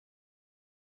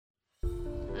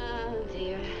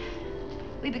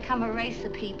We become a race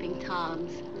of peeping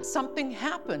Toms. Something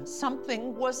happened.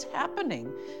 Something was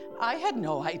happening. I had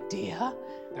no idea.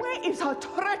 Where is her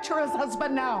treacherous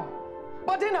husband now?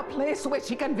 But in a place where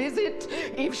she can visit,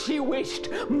 if she wished.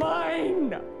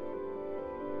 Mine!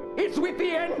 It's with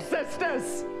the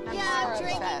ancestors! I'm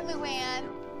drinking, Luann.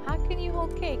 How can you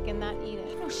hold cake and not eat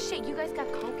it? Oh, shit, you guys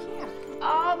got Coke here?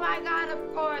 Oh my God,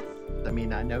 of course. I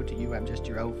mean, I know to you I'm just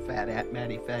your old fat Aunt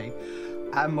Mattie Faye.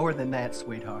 I'm more than that,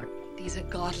 sweetheart. These are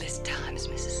godless times,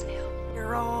 Mrs. Snell.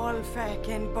 You're all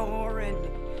fucking boring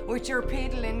with your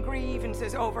piddling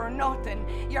grievances over nothing.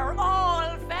 You're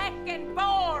all fucking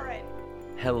boring.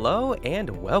 Hello and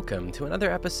welcome to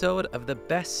another episode of the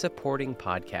Best Supporting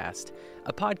Podcast,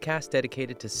 a podcast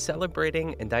dedicated to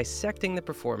celebrating and dissecting the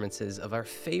performances of our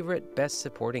favorite Best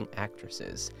Supporting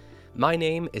actresses. My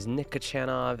name is Nick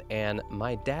Kachanov, and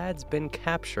my dad's been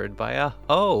captured by a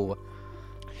hoe.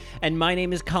 And my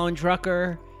name is Colin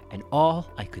Drucker, and all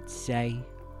I could say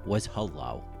was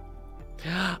hello.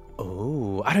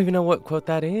 Oh, I don't even know what quote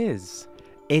that is.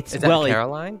 Is that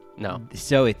Caroline? No.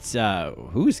 So it's,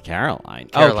 who's Caroline?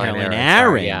 Caroline Aaron.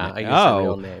 Sorry, yeah, I used her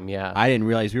real name, yeah. I didn't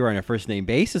realize we were on a first name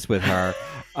basis with her.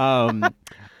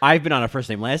 I've been on a first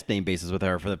name, last name basis with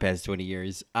her for the past 20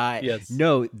 years. Yes.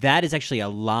 No, that is actually a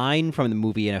line from the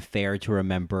movie An Affair to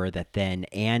Remember that then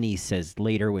Annie says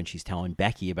later when she's telling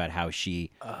Becky about how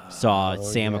she saw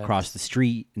Sam across the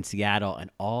street in Seattle, and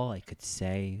all I could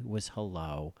say was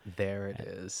hello. There it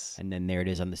is. And then there it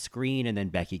is on the screen, and then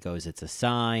Becky goes, it's a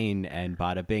sign, and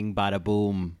bada bing, bada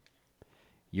boom.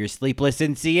 You're sleepless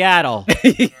in Seattle.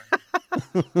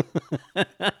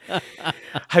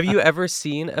 Have you ever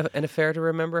seen An Affair to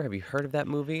Remember? Have you heard of that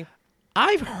movie?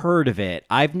 I've heard of it.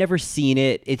 I've never seen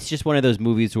it. It's just one of those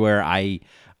movies where I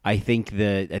think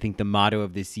the motto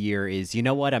of this year is, you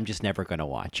know what? I'm just never gonna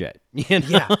watch it. You know?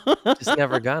 Yeah, just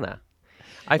never gonna.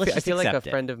 I feel like a it.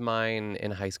 friend of mine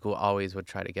in high school always would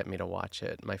try to get me to watch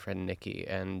it. My friend Nikki,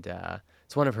 and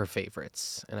it's one of her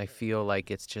favorites. And I feel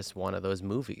like it's just one of those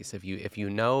movies. If you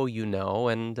know, you know,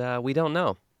 and we don't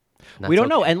know. We don't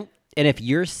know. And if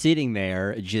you're sitting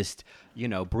there just,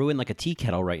 brewing like a tea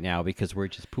kettle right now because we're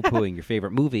just poo-pooing your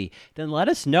favorite movie, then let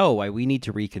us know why we need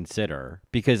to reconsider,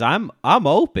 because I'm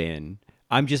open.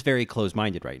 I'm just very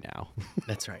closed-minded right now.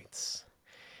 That's right.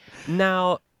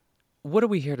 Now, what are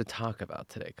we here to talk about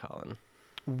today, Colin?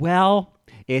 Well,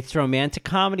 it's Romantic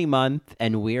Comedy Month,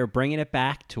 and we're bringing it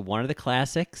back to one of the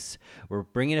classics. We're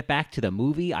bringing it back to the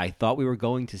movie I thought we were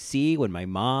going to see when my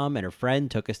mom and her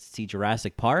friend took us to see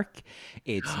Jurassic Park.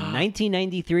 It's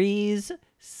 1993's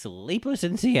Sleepless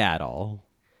in Seattle.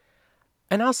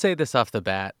 And I'll say this off the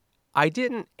bat. I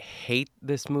didn't hate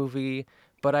this movie,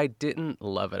 but I didn't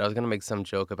love it. I was going to make some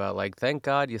joke about, thank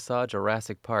God you saw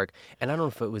Jurassic Park. And I don't know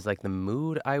if it was, the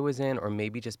mood I was in, or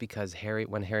maybe just because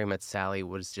When Harry Met Sally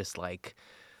was just, like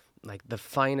the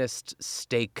finest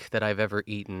steak that I've ever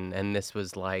eaten. And this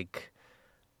was,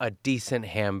 a decent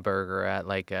hamburger at,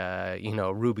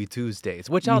 Ruby Tuesdays,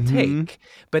 which I'll take.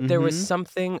 But there was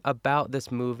something about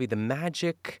this movie. The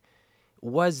magic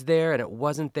was there, and it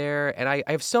wasn't there. And I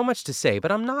have so much to say,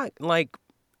 but I'm not going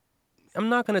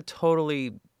to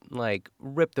totally,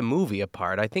 rip the movie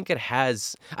apart. I think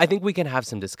we can have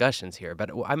some discussions here, but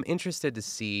I'm interested to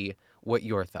see what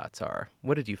your thoughts are.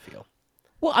 What did you feel?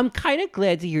 Well, I'm kind of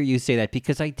glad to hear you say that,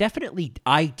 because I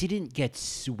didn't get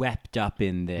swept up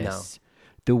in this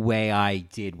the way I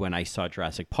did when I saw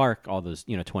Jurassic Park all those,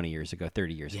 20 years ago,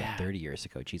 30 years ago, 30 years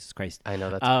ago. Jesus Christ. I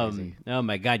know, that's crazy. Oh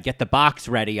my God, get the box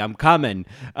ready. I'm coming,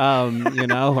 or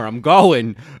I'm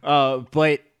going.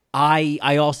 But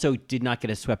I also did not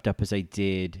get as swept up as I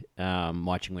did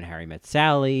watching When Harry Met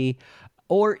Sally,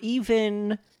 or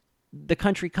even The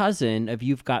Country Cousin of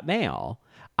You've Got Mail.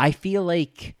 I feel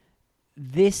like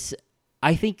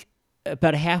I think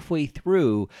about halfway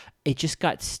through, it just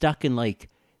got stuck in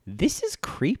this is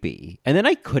creepy. And then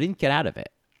I couldn't get out of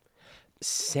it.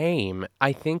 Same.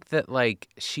 I think that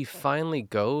she finally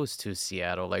goes to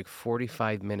Seattle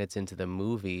 45 minutes into the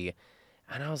movie.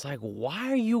 And I was like,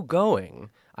 why are you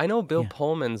going? I know Bill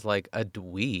Pullman's a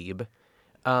dweeb,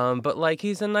 but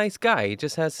he's a nice guy. He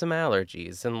just has some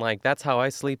allergies. And that's how I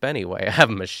sleep anyway. I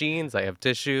have machines, I have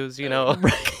tissues,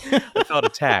 I felt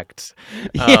attacked.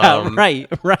 Yeah, right.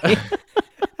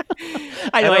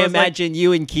 I imagine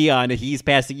you and Keon, he's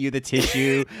passing you the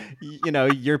tissue,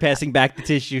 you're passing back the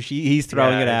tissue, he's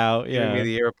throwing it out. Giving me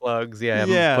the earplugs,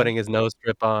 I'm putting his nose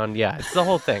strip on. Yeah, it's the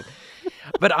whole thing.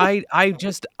 But I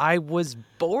was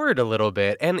bored a little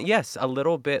bit. And yes, a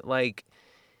little bit I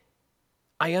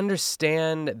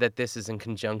understand that this is in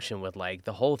conjunction with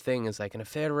the whole thing is An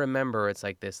Affair to Remember. It's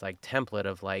this template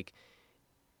of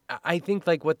I think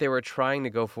like what they were trying to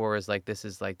go for is like this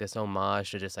is like this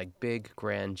homage to just like big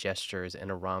grand gestures in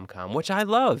a rom-com, which I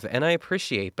love and I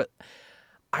appreciate, but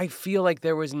I feel like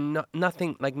there was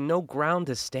nothing, like no ground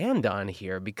to stand on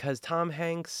here because Tom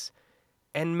Hanks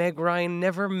and Meg Ryan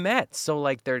never met. So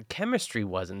like their chemistry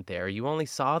wasn't there. You only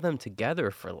saw them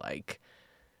together for like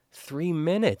 3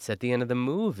 minutes at the end of the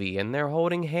movie and they're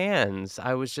holding hands.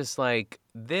 I was just like,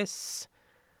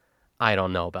 I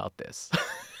don't know about this.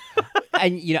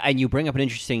 And and you bring up an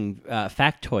interesting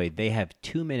factoid. They have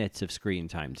 2 minutes of screen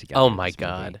time together. Oh in my this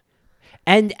movie. God.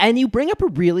 And you bring up a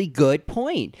really good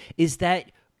point, is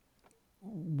that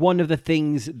one of the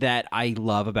things that I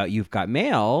love about You've Got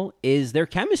Mail is their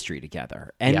chemistry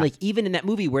together. And like even in that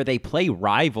movie where they play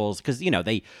rivals, because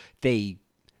they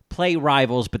play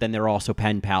rivals, but then they're also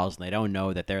pen pals and they don't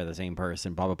know that they're the same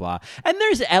person, blah, blah, blah. And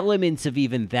there's elements of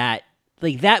even that,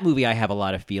 like that movie I have a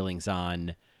lot of feelings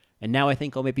on. And now I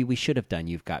think, maybe we should have done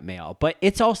You've Got Mail. But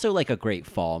it's also like a great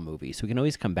fall movie, so we can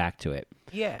always come back to it.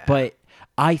 Yeah. But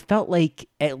I felt like,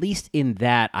 at least in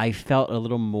that, I felt a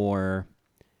little more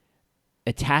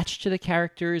attached to the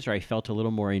characters, or I felt a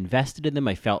little more invested in them.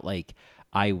 I felt like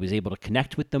I was able to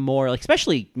connect with them more, like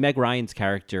especially Meg Ryan's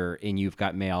character in You've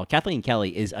Got Mail. Kathleen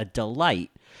Kelly is a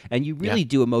delight, and you really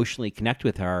do emotionally connect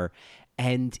with her.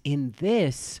 And in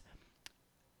this,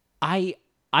 I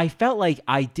felt like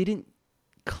I didn't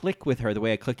click with her the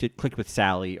way I clicked with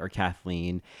Sally or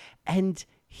Kathleen. And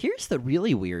here's the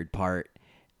really weird part.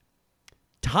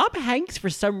 Tom Hanks, for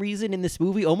some reason in this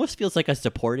movie, almost feels like a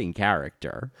supporting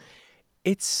character.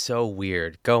 It's so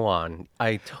weird. Go on.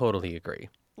 I totally agree.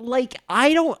 Like,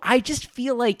 I just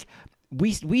feel like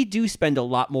we do spend a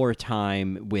lot more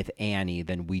time with Annie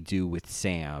than we do with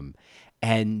Sam.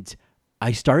 And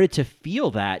I started to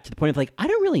feel that to the point of like, I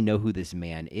don't really know who this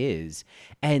man is.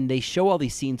 And they show all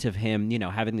these scenes of him,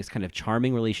 having this kind of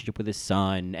charming relationship with his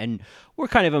son. And we're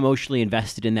kind of emotionally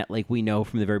invested in that. Like, we know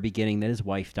from the very beginning that his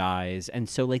wife dies. And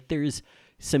so like, there's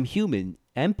some human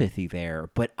empathy there,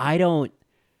 but I don't,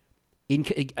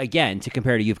 again, to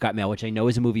compare to You've Got Mail, which I know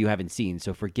is a movie you haven't seen,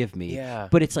 so forgive me. Yeah.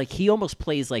 But it's like he almost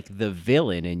plays like the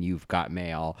villain in You've Got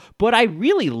Mail. But I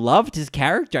really loved his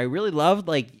character. I really loved,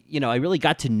 I really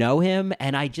got to know him.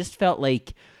 And I just felt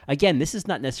like, again, this is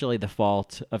not necessarily the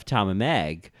fault of Tom and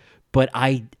Meg, but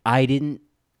I didn't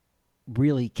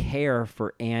really care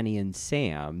for Annie and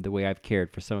Sam the way I've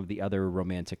cared for some of the other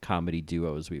romantic comedy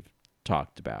duos we've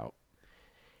talked about.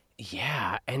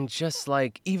 Yeah, and just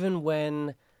like, even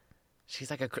when she's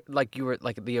like you were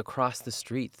like the across the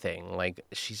street thing, like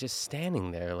she's just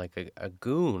standing there like a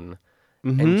goon,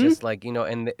 and just like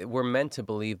and we're meant to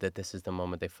believe that this is the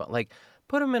moment they fall. Like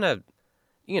put them in a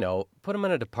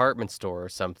department store or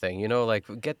something.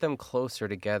 Like get them closer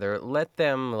together. Let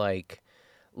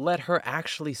her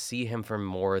actually see him for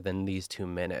more than these 2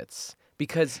 minutes,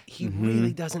 because he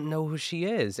really doesn't know who she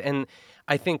is. And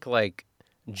I think like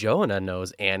Jonah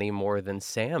knows Annie more than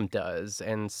Sam does,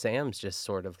 and Sam's just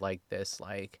sort of like this,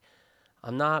 like,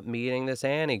 I'm not meeting this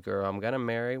Annie girl. I'm gonna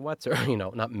marry what's her,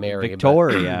 not marry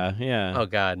Victoria. But, yeah. Oh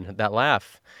God, that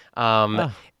laugh.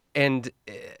 And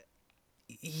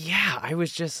yeah, I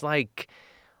was just like,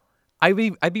 I'd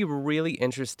be really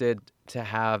interested to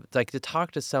have to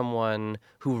talk to someone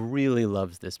who really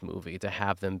loves this movie, to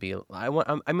have them be.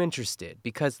 I'm interested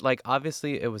because like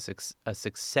obviously it was a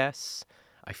success.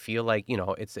 I feel like,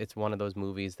 it's one of those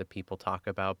movies that people talk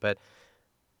about, but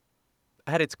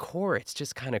at its core, it's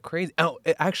just kind of crazy. Oh,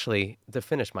 actually, to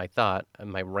finish my thought,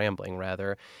 my rambling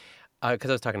rather, because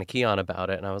I was talking to Keon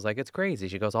about it, and I was like, it's crazy.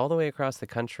 She goes all the way across the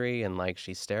country, and like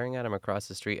she's staring at him across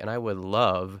the street, and I would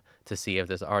love to see, if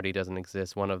this already doesn't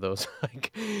exist, one of those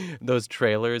like those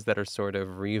trailers that are sort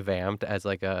of revamped as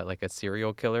like a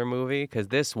serial killer movie, because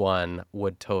this one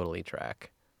would totally track.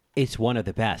 It's one of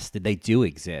the best. They do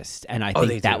exist. And I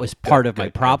think that was part of my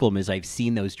problem is I've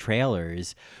seen those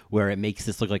trailers where it makes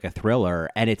this look like a thriller.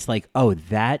 And it's like, oh,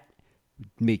 that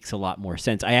makes a lot more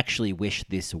sense. I actually wish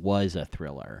this was a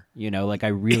thriller. Like I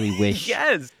really wish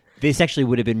yes. This actually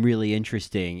would have been really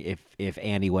interesting if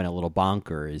Annie went a little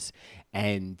bonkers.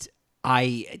 And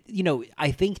I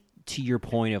think to your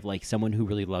point of like someone who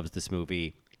really loves this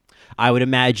movie, I would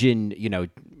imagine,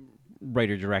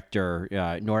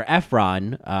 writer-director Nora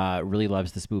Ephron really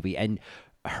loves this movie, and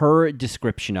her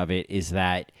description of it is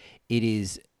that it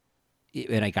is,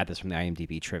 and I got this from the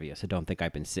IMDb trivia, so don't think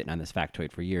I've been sitting on this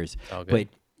factoid for years, but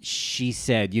she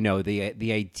said,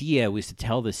 the idea was to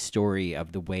tell the story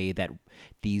of the way that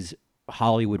these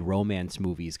Hollywood romance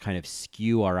movies kind of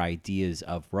skew our ideas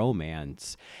of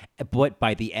romance, but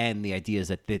by the end, the idea is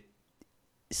that the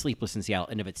Sleepless in Seattle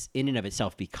in and of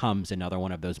itself becomes another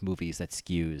one of those movies that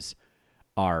skews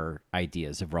our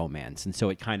ideas of romance. And so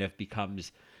it kind of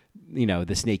becomes,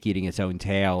 the snake eating its own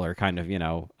tail, or kind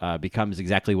of, becomes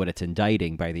exactly what it's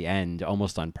indicting by the end,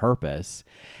 almost on purpose.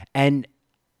 And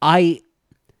I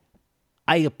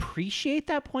appreciate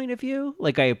that point of view.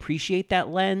 Like, I appreciate that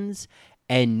lens.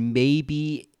 And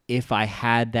maybe if I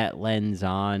had that lens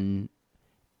on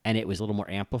and it was a little more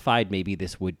amplified, maybe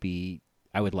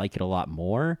I would like it a lot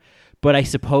more. But I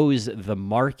suppose the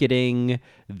marketing,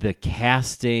 the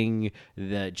casting,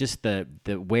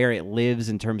 the where it lives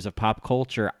in terms of pop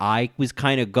culture, I was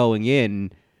kind of going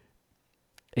in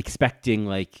expecting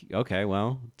like, okay,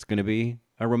 well, it's going to be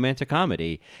a romantic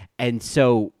comedy. And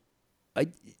so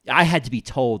I had to be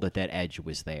told that edge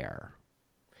was there.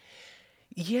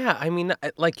 Yeah, I mean,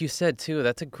 like you said too,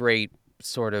 that's a great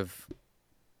sort of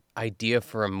idea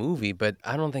for a movie, but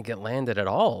I don't think it landed at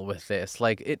all with this.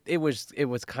 Like it was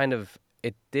kind of,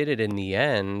 it did it in the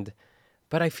end,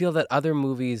 but I feel that other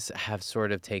movies have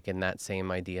sort of taken that same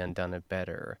idea and done it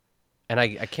better. And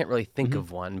I can't really think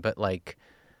of one, but like,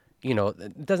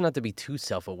 it doesn't have to be too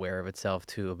self-aware of itself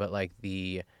too, but like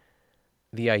the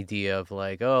idea of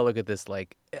like, oh, look at this,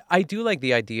 like, I do like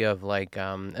the idea of like,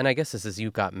 and I guess this is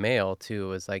You Got Mail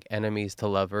too, is like enemies to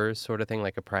lovers sort of thing,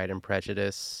 like a Pride and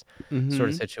Prejudice sort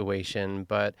of situation.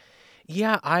 But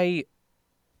yeah, I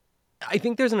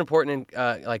think there's an important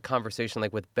like conversation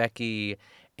like with Becky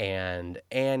and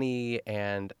Annie,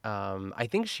 and I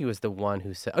think she was the one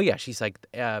who said, oh yeah, she's like,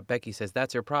 Becky says,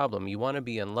 that's your problem. You want to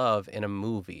be in love in a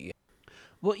movie.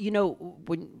 Well,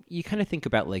 when you kind of think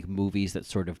about like movies that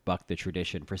sort of buck the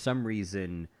tradition for some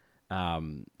reason,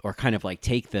 or kind of like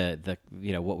take the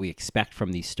what we expect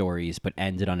from these stories, but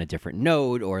end it on a different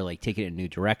note, or like take it in a new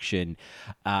direction,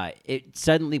 it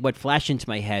suddenly, what flashed into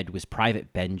my head was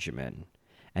Private Benjamin.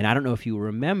 And I don't know if you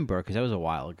remember, because that was a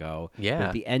while ago. Yeah. But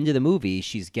at the end of the movie,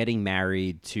 she's getting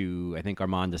married to, I think,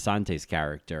 Armand Asante's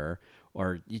character,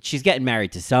 or she's getting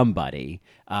married to somebody,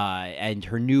 and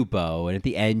her new beau. And at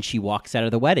the end, she walks out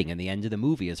of the wedding. And the end of the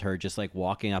movie is her just like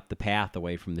walking up the path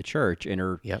away from the church in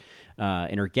her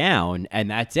gown,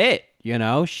 and that's it.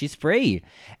 She's free.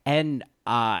 And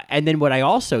then what I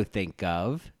also think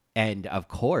of. And of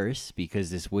course, because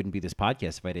this wouldn't be this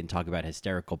podcast if I didn't talk about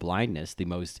Hysterical Blindness, the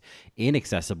most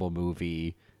inaccessible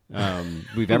movie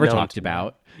we've ever talked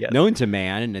about, known to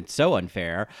man, and it's so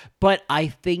unfair. But I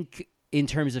think in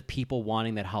terms of people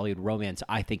wanting that Hollywood romance,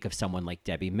 I think of someone like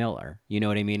Debbie Miller. You know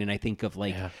what I mean? And I think of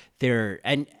like there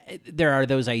are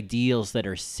those ideals that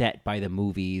are set by the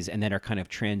movies and that are kind of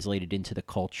translated into the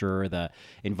culture, the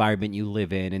environment you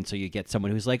live in. And so you get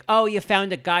someone who's like, oh, you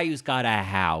found a guy who's got a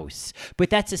house. But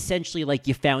that's essentially like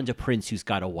you found a prince who's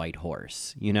got a white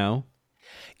horse,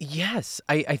 Yes,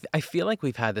 I feel like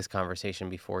we've had this conversation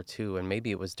before too, and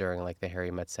maybe it was during like the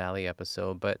Harry Met Sally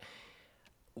episode, but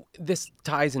this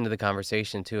ties into the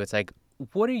conversation too. It's like,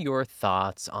 what are your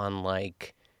thoughts on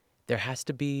like, there has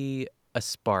to be a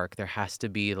spark, there has to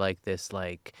be like this,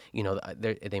 like,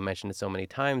 they mentioned it so many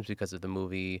times because of the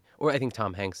movie, or I think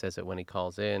Tom Hanks says it when he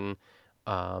calls in,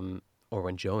 or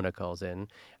when Jonah calls in,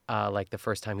 like the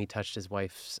first time he touched his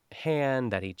wife's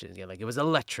hand, that he just, like, it was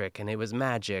electric and it was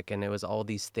magic and it was all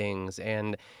these things.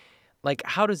 And like,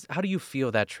 how do you feel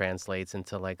that translates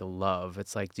into like love?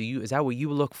 It's like, is that what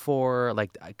you look for?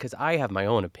 Like, because I have my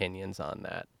own opinions on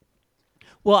that.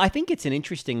 Well, I think it's an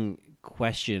interesting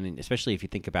question, especially if you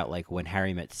think about like when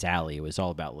Harry Met Sally, it was all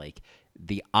about like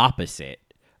the opposite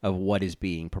of what is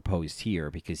being proposed here,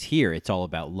 because here it's all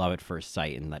about love at first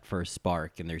sight and that first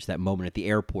spark. And there's that moment at the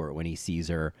airport when he sees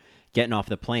her getting off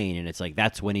the plane, and it's like,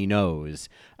 that's when he knows,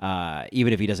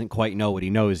 even if he doesn't quite know what he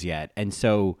knows yet. And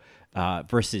so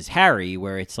versus Harry,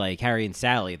 where it's like Harry and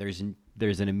Sally, there's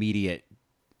an immediate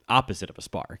opposite of a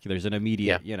spark. There's an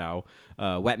immediate,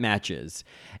 wet matches.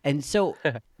 And so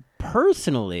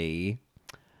personally,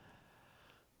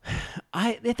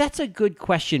 that's a good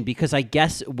question, because I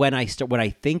guess when I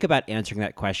think about answering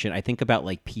that question, I think about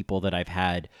like people that I've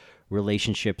had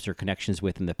relationships or connections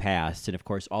with in the past. And of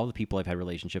course, all the people I've had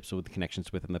relationships with,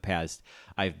 connections with in the past,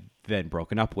 I've been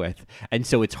broken up with. And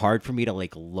so it's hard for me to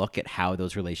like look at how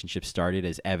those relationships started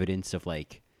as evidence of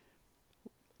like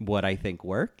what I think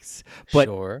works. But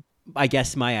sure. I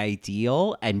guess my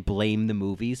ideal, and blame the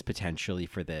movies potentially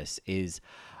for this, is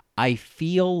I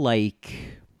feel like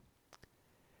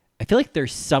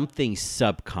there's something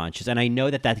subconscious, and I know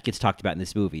that gets talked about in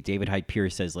this movie. David Hyde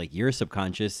Pierce says, like, your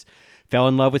subconscious fell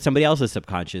in love with somebody else's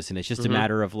subconscious, and it's just a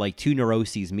matter of, like, two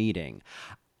neuroses meeting.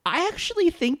 I actually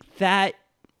think that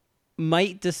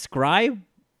might describe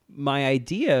my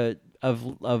idea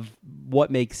of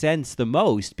what makes sense the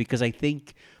most, because I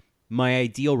think my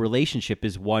ideal relationship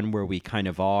is one where we kind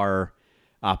of are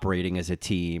operating as a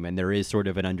team, and there is sort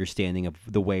of an understanding of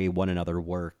the way one another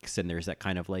works, and there's that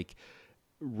kind of like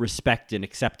respect and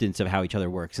acceptance of how each other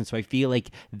works. And so I feel like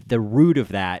the root of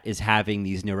that is having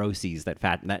these neuroses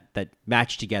that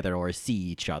match together or see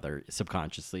each other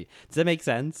subconsciously. Does that make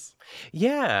sense?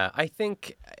 Yeah, I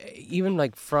think even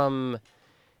like from,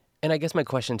 and I guess my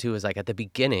question too is like at the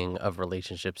beginning of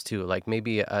relationships too, like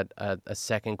maybe a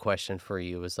second question for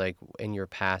you is like in your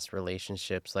past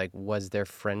relationships, like was there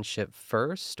friendship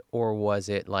first, or was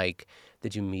it like,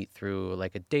 did you meet through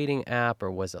like a dating app,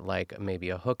 or was it like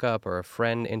maybe a hookup or a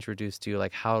friend introduced you?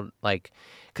 Like how, like,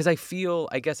 because I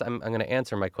guess I'm going to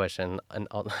answer my question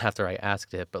after I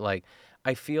asked it, but like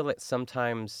I feel that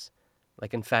sometimes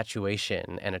like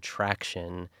infatuation and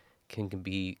attraction can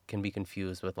be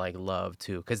confused with like love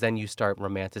too, because then you start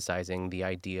romanticizing the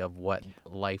idea of what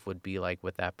life would be like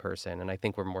with that person, and I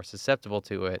think we're more susceptible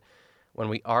to it when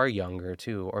we are younger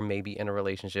too, or maybe in a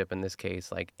relationship. In this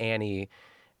case, like Annie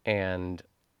and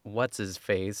what's his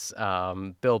face,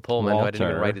 Bill Pullman, who I didn't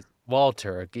even write his,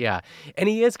 Walter, yeah, and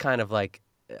he is kind of like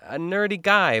a nerdy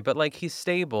guy, but like he's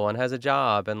stable and has a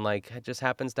job, and like just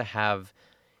happens to have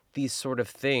these sort of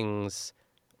things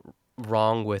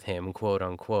wrong with him, quote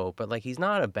unquote, but like he's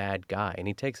not a bad guy, and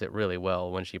he takes it really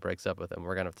well when she breaks up with him.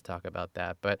 We're gonna have to talk about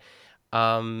that, but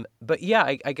yeah,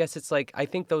 I guess it's like I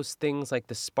think those things like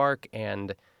the spark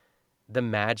and the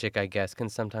magic, I guess, can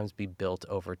sometimes be built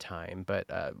over time. But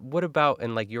what about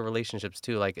in like your relationships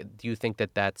too? Like, do you think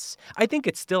that's? I think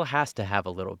it still has to have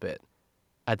a little bit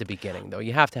at the beginning, though.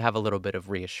 You have to have a little bit of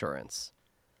reassurance.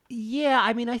 Yeah,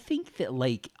 I mean, I think that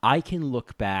like I can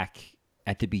look back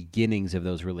at the beginnings of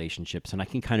those relationships, and I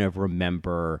can kind of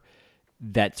remember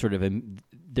that sort of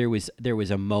there was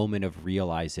a moment of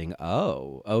realizing,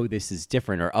 oh, this is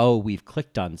different, or oh, we've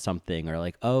clicked on something, or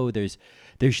like, oh, there's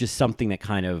just something that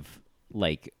kind of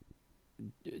like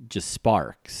just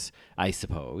sparks, I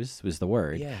suppose was the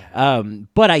word. Yeah.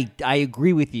 But I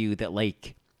agree with you that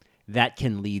like that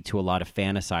can lead to a lot of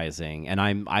fantasizing, and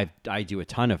I do a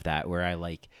ton of that where I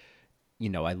like, you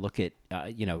know, I look at,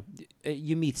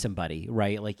 you meet somebody,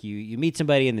 right? Like you meet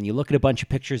somebody and then you look at a bunch of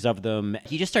pictures of them.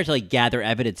 You just start to like gather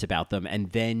evidence about them.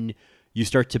 And then you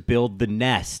start to build the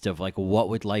nest of like, what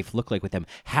would life look like with them?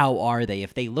 How are they?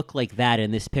 If they look like that in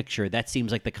this picture, that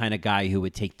seems like the kind of guy who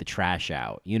would take the trash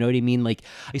out. You know what I mean? Like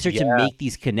I start to make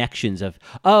these connections of,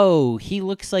 oh, he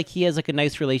looks like he has like a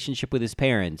nice relationship with his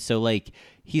parents. So like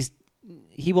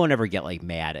he won't ever get like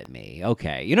mad at me.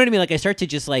 Okay. You know what I mean? Like I start to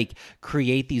just like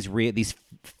create these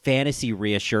fantasy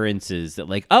reassurances that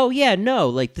like, oh yeah, no,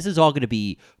 like this is all going to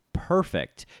be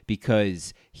perfect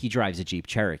because he drives a Jeep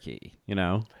Cherokee, you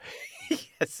know?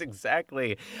 Yes,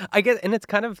 exactly. I guess, and it's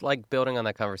kind of like building on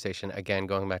that conversation again,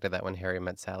 going back to that When Harry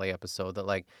Met Sally episode, that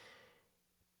like,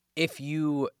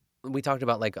 we talked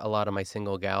about like a lot of my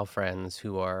single gal friends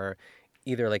who are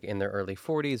either like in their early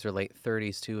 40s or late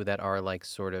 30s too, that are like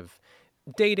sort of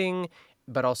dating,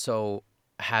 but also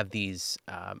have these,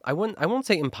 I won't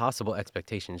say impossible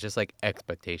expectations, just like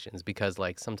expectations, because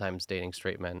like sometimes dating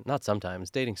straight men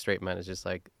is just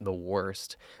like the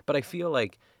worst. But I feel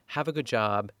like have a good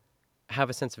job, have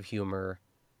a sense of humor,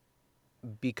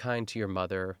 be kind to your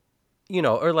mother,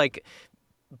 or like,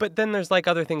 but then there's like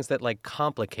other things that like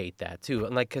complicate that too.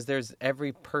 And like, cause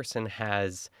every person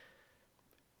has,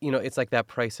 it's like that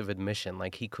price of admission.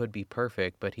 Like he could be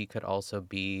perfect, but he could also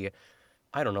be,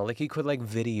 I don't know, like he could like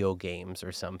video games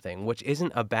or something, which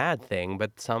isn't a bad thing,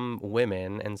 but some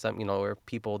women and some, or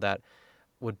people that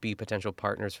would be potential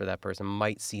partners for that person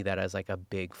might see that as like a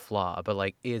big flaw. But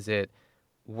like, is it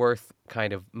worth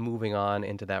kind of moving on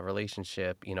into that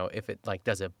relationship? If it like,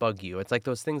 does it bug you? It's like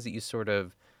those things that you sort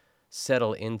of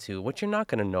settle into, which you're not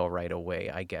going to know right away,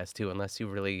 I guess, too, unless you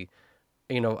really,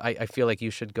 I feel like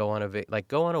you should go on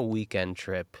a weekend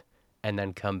trip and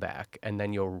then come back, and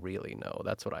then you'll really know.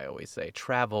 That's what I always say.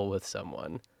 Travel with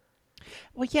someone.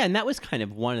 Well, yeah, and that was kind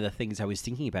of one of the things I was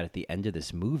thinking about at the end of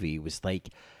this movie was like,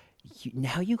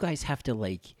 now you guys have to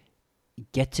like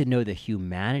get to know the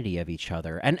humanity of each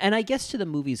other. And I guess to the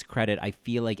movie's credit, I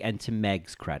feel like, and to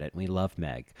Meg's credit, we love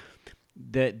Meg,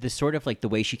 the sort of like the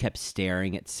way she kept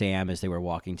staring at Sam as they were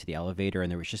walking to the elevator, and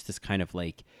there was just this kind of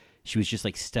like, she was just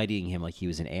like studying him like he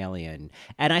was an alien.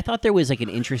 And I thought there was like an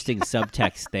interesting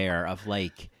subtext there of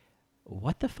like,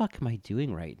 what the fuck am I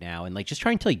doing right now? And like just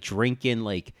trying to like drink in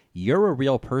like, you're a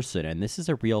real person and this is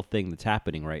a real thing that's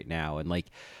happening right now. And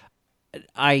like,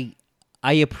 I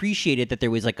appreciated that there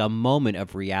was like a moment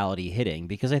of reality hitting,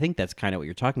 because I think that's kind of what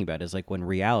you're talking about is like when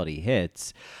reality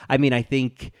hits. I mean, I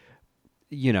think,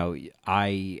 I've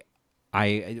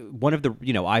heard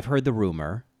the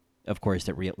rumor of course,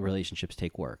 that relationships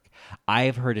take work.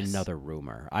 I've heard another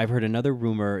rumor. I've heard another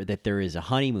rumor that there is a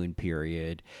honeymoon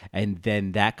period, and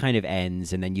then that kind of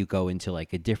ends, and then you go into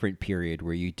like a different period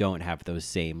where you don't have those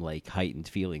same like heightened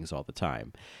feelings all the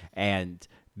time. And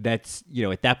that's,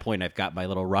 at that point I've got my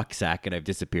little rucksack and I've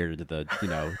disappeared into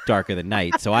the, dark of the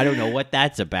night. So I don't know what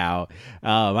that's about.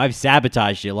 I've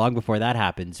sabotaged you long before that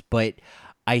happens. But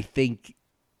I think,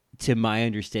 to my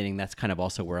understanding, that's kind of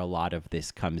also where a lot of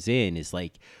this comes in, is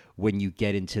like when you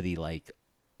get into the like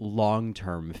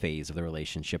long-term phase of the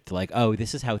relationship, to like, oh,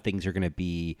 this is how things are going to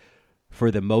be for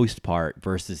the most part,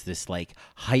 versus this like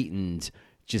heightened,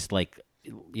 just like,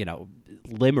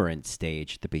 limerent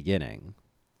stage at the beginning.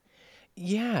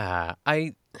 Yeah,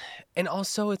 and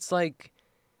also it's like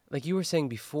you were saying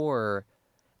before,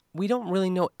 we don't really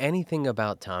know anything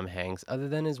about Tom Hanks other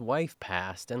than his wife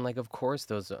passed, and like of course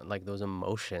those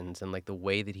emotions and like the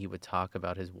way that he would talk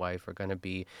about his wife are going to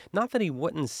be, not that he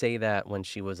wouldn't say that when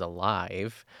she was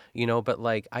alive, but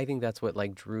like I think that's what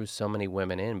like drew so many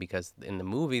women in, because in the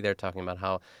movie they're talking about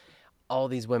how all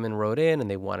these women wrote in and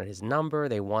they wanted his number,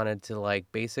 they wanted to like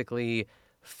basically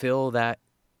fill that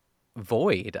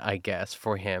void, I guess,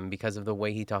 for him because of the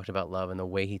way he talked about love and the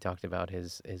way he talked about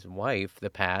his wife, the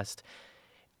past.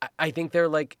 I think they're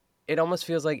like, it almost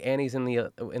feels like Annie's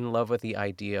in love with the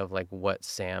idea of like what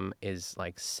Sam is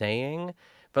like saying,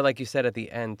 but like you said at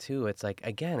the end too, it's like,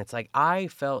 again, it's like I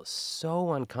felt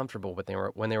so uncomfortable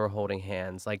when they were holding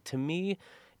hands. Like to me,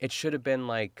 it should have been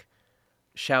like,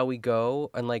 shall we go?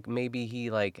 And like maybe he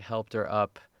like helped her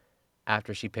up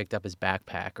after she picked up his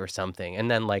backpack or something, and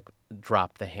then like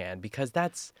dropped the hand, because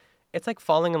it's like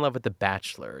falling in love with The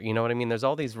Bachelor. You know what I mean? There's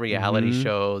all these reality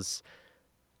shows,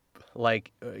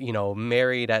 like,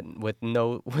 married with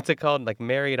no, what's it called? Like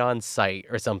Married on Sight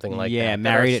or something like that. Yeah,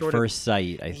 Married at First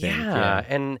Sight, I think. Yeah,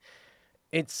 and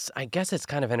I guess it's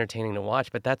kind of entertaining to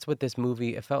watch, but that's what this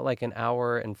movie, it felt like an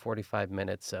hour and 45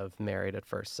 minutes of Married at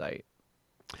First Sight.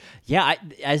 Yeah,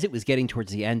 as it was getting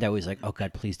towards the end, I was like, oh,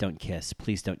 God, please don't kiss.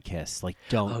 Please don't kiss. Like,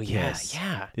 don't kiss.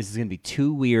 Yeah. This is going to be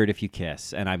too weird if you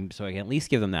kiss. And so I can at least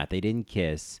give them that. They didn't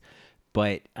kiss.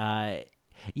 But,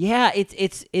 yeah, it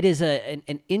is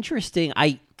an interesting,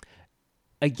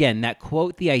 again, that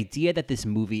quote, the idea that this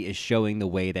movie is showing the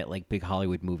way that, like, big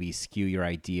Hollywood movies skew your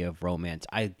idea of romance,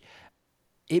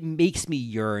 it makes me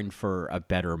yearn for a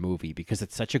better movie, because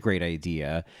it's such a great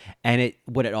idea. And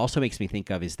what it also makes me think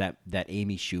of is that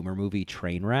Amy Schumer movie,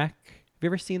 Trainwreck. Have you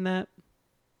ever seen that?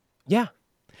 Yeah.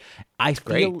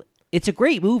 It's a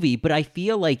great movie, but I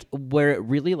feel like where it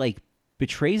really like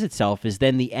betrays itself is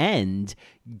then the end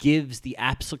gives the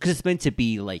absolute, because it's meant to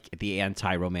be like the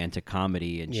anti-romantic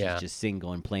comedy, and she's just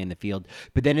single and playing the field.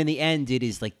 But then in the end, it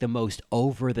is like the most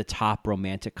over-the-top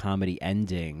romantic comedy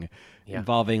ending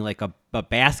involving like a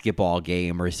basketball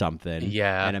game or something.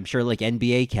 Yeah. And I'm sure like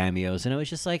NBA cameos. And it was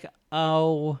just like,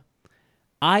 oh,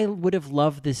 I would have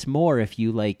loved this more if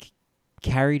you like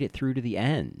carried it through to the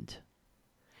end.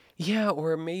 Yeah,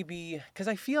 or maybe, because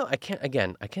I can't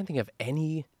think of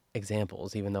any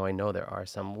examples, even though I know there are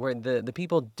some, where the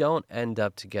people don't end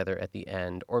up together at the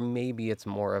end, or maybe it's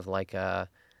more of like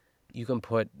you can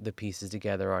put the pieces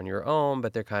together on your own,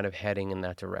 but they're kind of heading in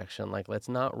that direction. Like, let's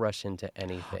not rush into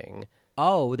anything.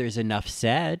 Oh, there's Enough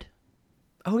Said.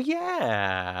 Oh,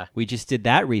 yeah. We just did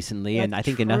that recently, and I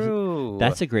think true. Enough.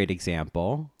 That's a great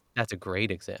example. That's a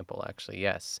great example, actually,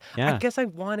 yes. Yeah. I guess I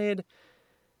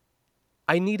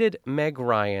needed Meg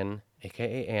Ryan,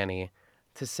 a.k.a. Annie,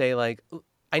 to say, like,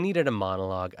 I needed a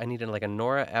monologue. I needed, like, a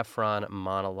Nora Ephron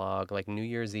monologue, like New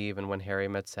Year's Eve and When Harry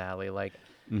Met Sally. Like,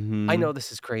 I know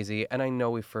this is crazy, and I know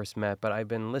we first met, but I've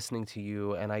been listening to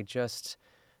you, and I just,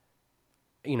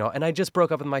 and I just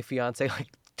broke up with my fiance, like,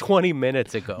 20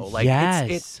 minutes ago. Like,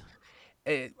 yes.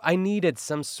 I needed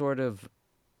some sort of,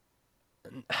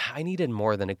 I needed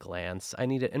more than a glance.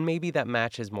 And maybe that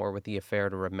matches more with the Affair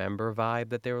to Remember vibe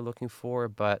that they were looking for,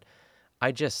 but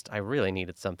I really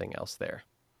needed something else there.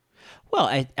 Well,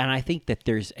 and I think that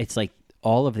it's like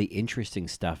all of the interesting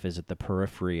stuff is at the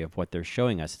periphery of what they're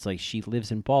showing us. It's like she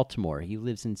lives in Baltimore. He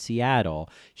lives in Seattle.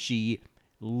 She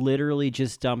literally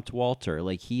just dumped Walter.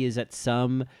 Like, he is at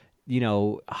some,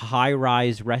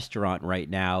 high-rise restaurant right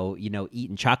now,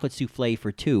 eating chocolate souffle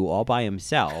for two all by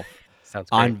himself.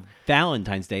 Sounds great. On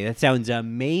Valentine's Day. That sounds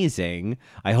amazing.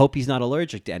 I hope he's not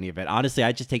allergic to any of it. Honestly,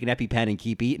 I'd just take an EpiPen and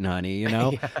keep eating, honey,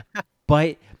 Yeah.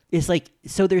 But it's like,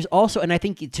 so there's also, and I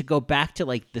think to go back to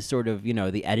like the sort of,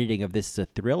 the editing of this as a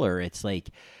thriller, it's like,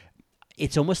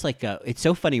 it's almost like it's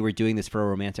so funny we're doing this for a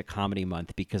romantic comedy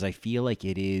month, because I feel like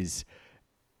it is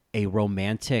a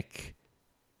romantic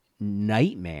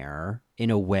nightmare in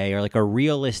a way, or like a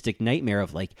realistic nightmare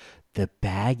of like the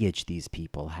baggage these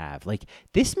people have. Like,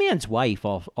 this man's wife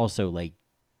also, like,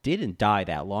 didn't die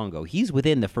that long ago. He's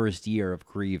within the first year of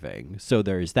grieving. So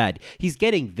there's that. He's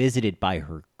getting visited by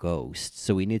her ghost.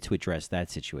 So we need to address that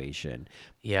situation.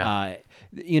 Yeah.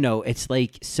 It's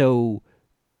like, so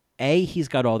he's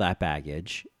got all that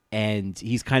baggage. And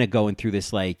he's kind of going through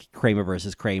this, like, Kramer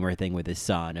versus Kramer thing with his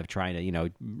son of trying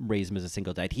to, raise him as a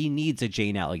single dad. He needs a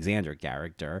Jane Alexander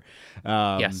character.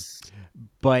 Yes.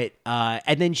 But,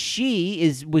 and then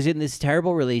she was in this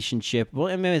terrible relationship. Well,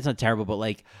 I mean, it's not terrible, but,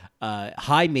 like,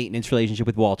 high maintenance relationship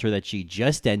with Walter that she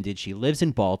just ended. She lives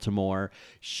in Baltimore.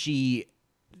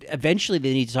 Eventually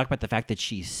they need to talk about the fact that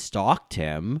she stalked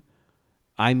him.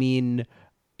 I mean,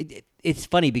 it's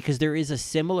funny because there is a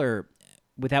similar,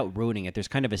 without ruining it, there's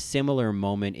kind of a similar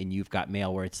moment in You've Got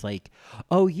Mail where it's like,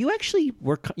 oh, you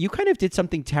kind of did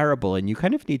something terrible and you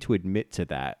kind of need to admit to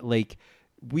that. Like,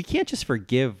 we can't just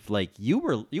forgive, like, you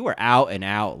were out and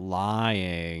out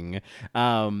lying.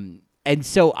 And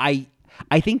so I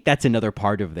think that's another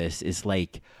part of this is,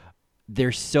 like,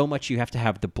 there's so much you have to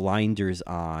have the blinders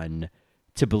on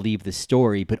to believe the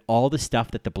story, but all the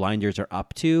stuff that the blinders are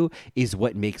up to is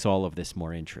what makes all of this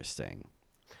more interesting.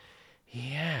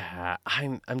 Yeah,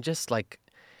 I'm just like,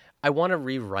 I want to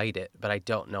rewrite it, but I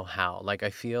don't know how. Like, I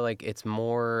feel like it's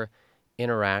more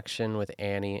interaction with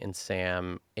Annie and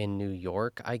Sam in New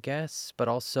York, I guess, but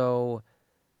also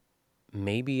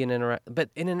maybe in an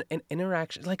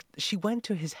interaction. Like, she went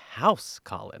to his house,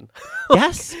 Colin.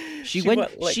 Yes, she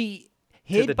went. like, she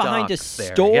hid behind a docks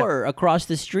there, store across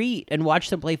the street and watched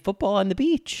them play football on the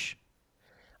beach.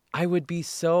 I would be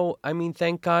so. I mean,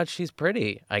 thank God she's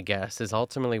pretty, I guess, is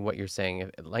ultimately what you're saying.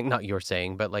 Like, not you're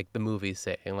saying, but like the movie's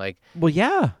saying. Like, well,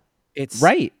 yeah, it's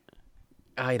right.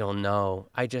 I don't know.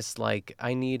 I just like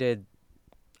I needed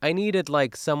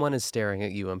like someone is staring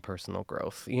at you in personal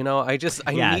growth. I Yes.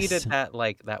 needed that,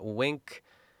 like, that wink,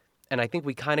 and I think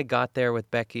we kind of got there with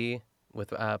Becky,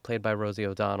 with played by Rosie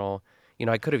O'Donnell.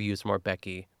 I could have used more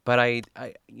Becky, but I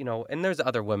and there's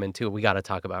other women too. We got to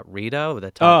talk about Rita with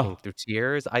the talking through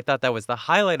tears. I thought that was the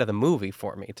highlight of the movie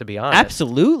for me, to be honest.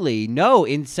 Absolutely. No,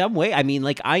 in some way. I mean,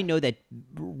 like, I know that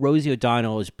Rosie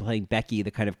O'Donnell is playing Becky, the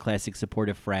kind of classic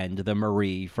supportive friend, the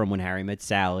Marie from When Harry Met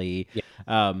Sally,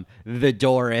 the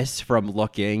Doris from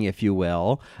Looking, if you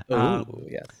will. Oh,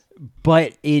 yes.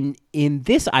 But in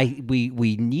this,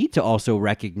 we need to also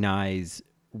recognize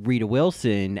Rita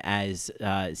Wilson as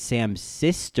Sam's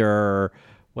sister.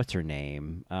 What's her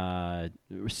name?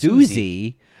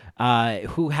 Susie.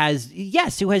 Who's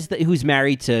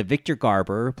married to Victor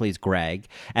Garber, who plays Greg,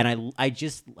 and I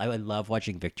love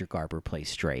watching Victor Garber play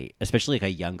straight, especially like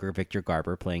a younger Victor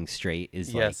Garber playing straight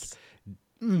is Yes.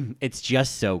 like, it's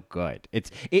just so good.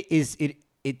 It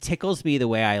tickles me the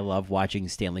way I love watching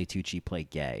Stanley Tucci play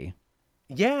gay.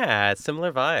 Yeah,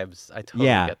 similar vibes. I totally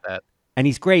get that. And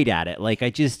he's great at it. Like, I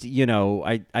just,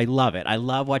 I love it. I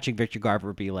love watching Victor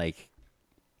Garber be like,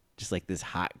 just like this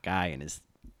hot guy in his,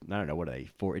 I don't know, what are they,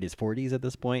 in his 40s at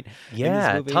this point?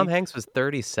 Yeah, Tom Hanks was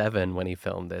 37 when he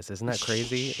filmed this. Isn't that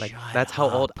crazy? Like, that's how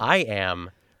old I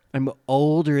am. I'm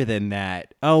older than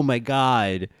that. Oh my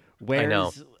God. I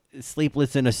know.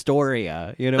 Sleepless in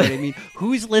Astoria? You know what I mean?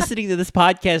 Who's listening to this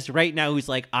podcast right now who's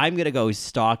like, I'm going to go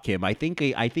stalk him? I think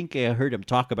I heard him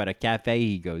talk about a cafe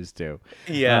he goes to.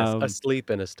 Yes, Asleep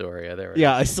in Astoria. There we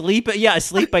go. Asleep by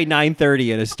 9:30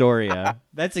 in Astoria.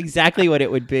 That's exactly what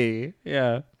it would be.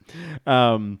 Yeah.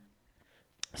 Yes,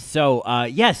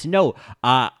 no.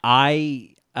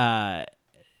 I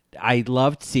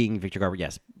loved seeing Victor Garber.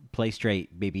 Yes, play straight,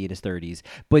 maybe in his 30s.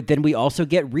 But then we also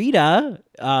get Rita,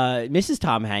 Mrs.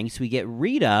 Tom Hanks. We get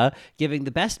Rita giving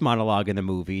the best monologue in the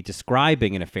movie,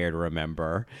 describing An Affair to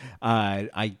Remember.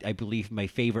 I believe my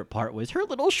favorite part was her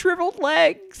little shriveled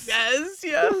legs. Yes,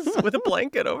 with a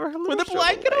blanket over her. With a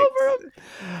blanket over them.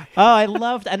 Oh, I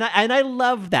loved, and I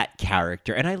love that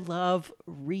character, and I love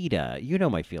Rita. You know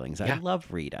my feelings. I love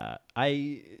Rita.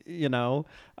 We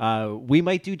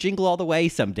might do Jingle All the Way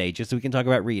someday, just so we can talk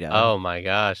about Rita. Oh my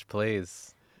gosh,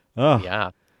 please. Oh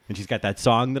yeah. And she's got that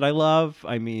song that I love.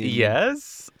 I mean,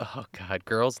 yes. Oh God,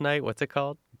 Girls Night. What's it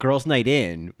called? Girls Night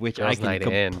In, which Girls I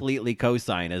can completely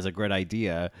co-sign as a great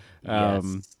idea.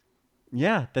 Yes.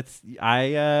 Yeah, that's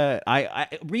I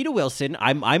Rita Wilson.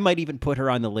 I might even put her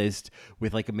on the list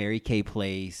with like a Mary Kay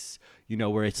Place.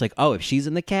 Where it's like, oh, if she's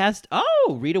in the cast,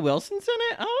 oh, Rita Wilson's in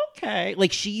it. Okay,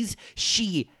 like she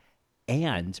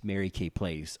and Mary Kay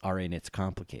Place are in It's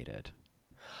Complicated.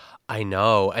 I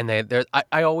know, and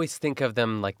I always think of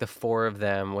them like the four of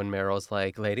them when Meryl's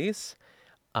like, ladies,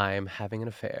 I'm having an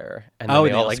affair, and then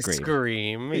they all like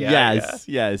scream. Yes.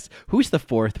 Who's the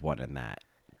fourth one in that?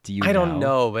 Do you I don't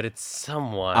know? know, but it's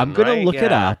someone. I'm gonna right? look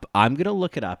it Yeah. up. I'm gonna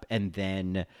look it up, and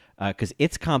then because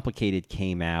It's Complicated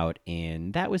came out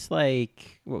in that was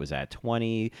like what was that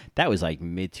 20? That was like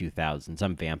mid 2000s.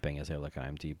 I'm vamping as I look at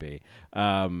IMDb.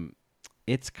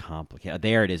 It's Complicated.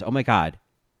 There it is. Oh my God,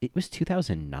 it was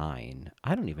 2009.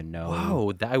 I don't even know.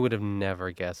 Whoa, I would have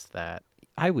never guessed that.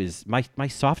 I was my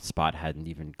soft spot hadn't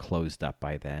even closed up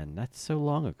by then. That's so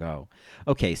long ago.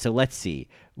 Okay, so let's see.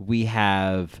 We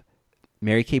have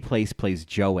Mary Kay Place plays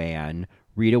Joanne,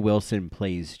 Rita Wilson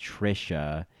plays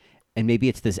Trisha, and maybe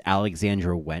it's this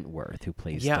Alexandra Wentworth who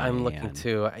plays Yeah, Diane. I'm looking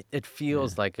too. It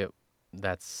feels like it.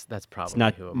 That's probably It's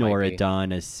not who it Nora might be.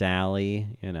 Dunn as Sally,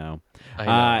 I know, Uh,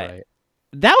 right?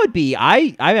 That would be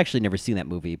I've actually never seen that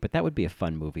movie, but that would be a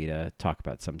fun movie to talk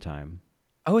about sometime.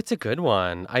 Oh, it's a good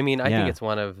one. I mean, I Yeah. think it's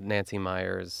one of Nancy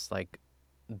Meyer's like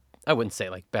I wouldn't say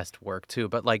like best work too,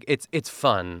 but like it's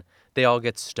fun. They all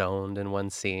get stoned in one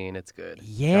scene. It's good.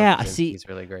 Yeah, John see- Krasinski's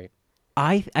really great.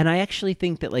 I actually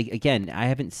think that like again, I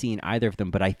haven't seen either of them,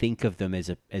 but I think of them as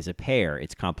a pair.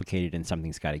 It's complicated and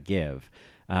something's got to give.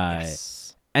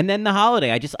 Yes. And then the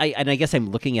holiday, I guess I'm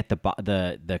looking at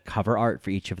the cover art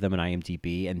for each of them on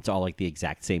IMDb, and it's all like the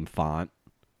exact same font.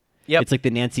 Yep. It's like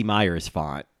the Nancy Meyers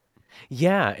font.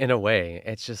 Yeah, in a way,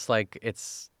 it's just like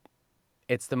it's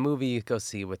the movie you go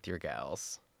see with your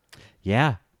gals.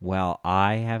 Yeah. Well,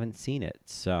 I haven't seen it,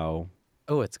 so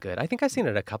Oh, it's good. I think I've seen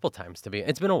it a couple times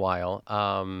it's been a while.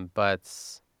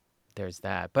 But there's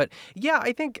that. But yeah,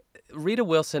 I think Rita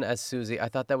Wilson as Susie, I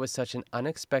thought that was such an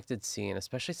unexpected scene,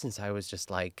 especially since I was just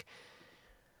like,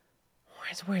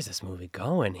 where's this movie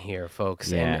going here,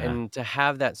 folks? Yeah. And to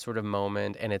have that sort of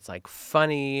moment, and it's like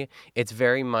funny. It's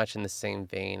very much in the same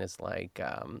vein as like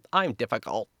I'm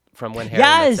difficult from When Harry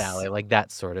Met Yes! Sally, like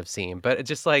that sort of scene. But it's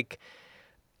just like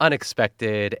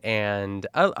unexpected and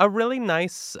a really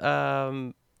nice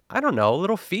I don't know,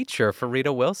 little feature for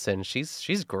Rita Wilson.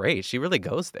 She's great. She really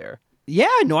goes there. yeah,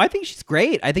 no, I think she's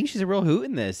great. I think she's a real hoot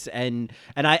in this, you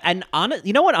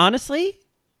know what? Honestly,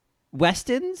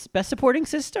 Weston's best supporting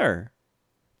sister.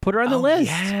 Put her on the list.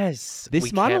 Yes. This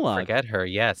we monologue. Can't forget her.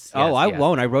 Yes. Oh, I yes.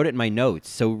 won't. I wrote it in my notes.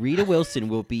 So Rita Wilson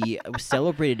will be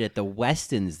celebrated at the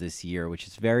Westons this year, which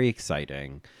is very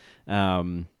exciting.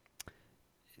 Oh,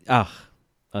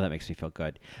 that makes me feel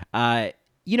good. I'm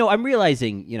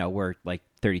realizing, we're like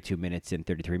 32 minutes in,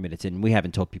 33 minutes in. We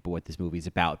haven't told people what this movie's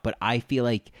about, but I feel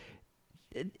like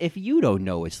if you don't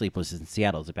know what Sleepless in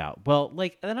Seattle is about, well,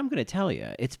 then I'm going to tell you.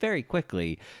 It's very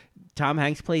quickly. Tom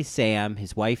Hanks plays Sam.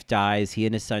 His wife dies. He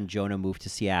and his son Jonah move to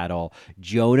Seattle.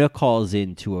 Jonah calls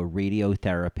into a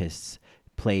radiotherapist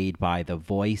played by the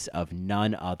voice of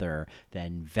none other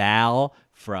than Val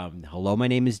from Hello, My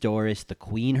Name is Doris, the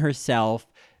Queen herself,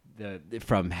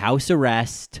 from House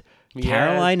Arrest, Yes.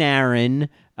 Caroline Aaron,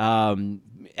 and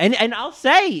I'll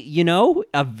say,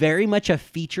 a very much a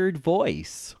featured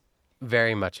voice.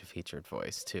 Very much a featured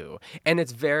voice too, and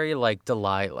it's very like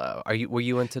Delilah. Were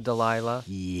you into Delilah?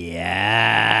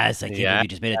 Yes, I can't believe you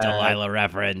just made a Delilah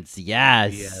reference.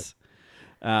 Yes. Yes.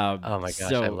 Oh my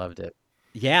gosh, I loved it.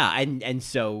 Yeah, and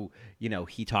so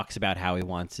he talks about how he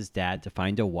wants his dad to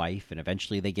find a wife, and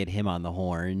eventually they get him on the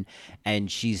horn, and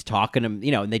she's talking to him,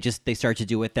 and they start to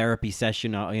do a therapy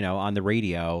session, on the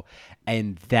radio,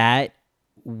 and that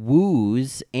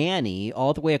woos Annie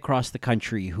all the way across the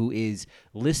country, who is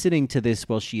listening to this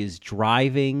while she is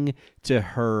driving to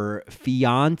her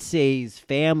fiance's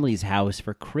family's house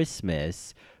for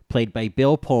Christmas, played by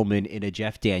Bill Pullman in a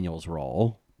Jeff Daniels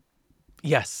role.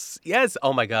 Yes.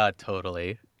 Oh my God,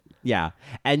 totally. Yeah.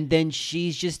 And then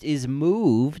she's just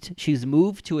moved. She's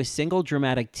moved to a single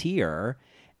dramatic tear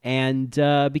and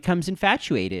becomes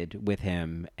infatuated with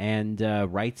him and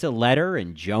writes a letter.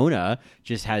 And Jonah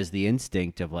just has the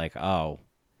instinct of like, oh,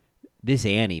 this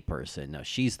Annie person, no,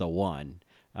 she's the one.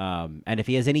 And if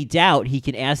he has any doubt, he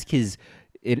can ask his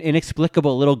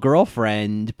inexplicable little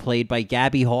girlfriend, played by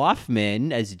Gabby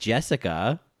Hoffman as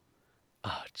Jessica.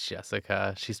 Oh,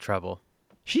 Jessica, she's trouble.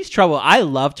 She's trouble. I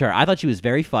loved her. I thought she was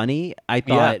very funny. I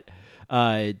thought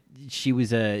she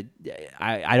was I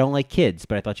don't like kids,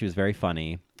 but I thought she was very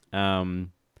funny. Yeah,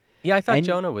 I thought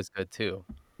Jonah was good too.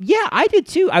 Yeah, I did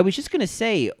too. I was just gonna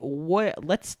say,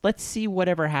 let's see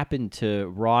whatever happened to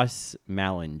Ross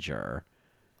Malinger.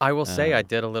 I will say I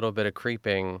did a little bit of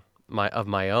creeping of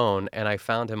my own, and I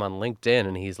found him on LinkedIn,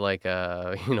 and he's like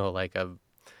a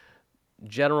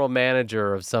general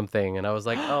manager of something, and I was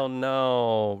like, oh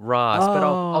no, Ross, but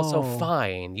also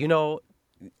fine.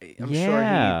 I'm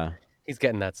sure he's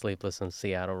getting that Sleepless in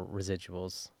Seattle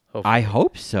residuals. Hopefully. I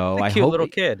hope so. A cute little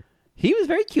kid. He was a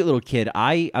very cute little kid.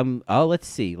 Let's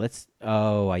see.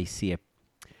 I see it.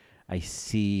 I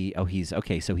see. Oh, he's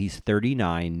okay. So he's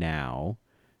 39 now.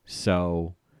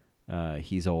 So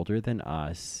he's older than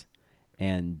us.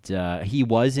 And he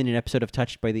was in an episode of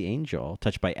Touched by an Angel, not the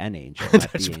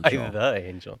Touched by Angel. the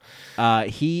Angel.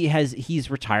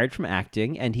 He's retired from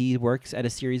acting, and he works at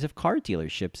a series of car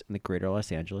dealerships in the greater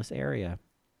Los Angeles area.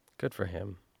 Good for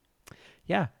him.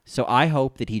 Yeah. So I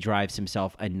hope that he drives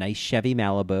himself a nice Chevy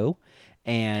Malibu,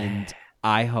 and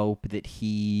I hope that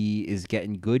he is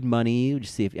getting good money.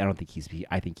 Just see if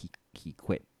I think he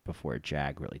quit before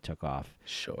Jag really took off.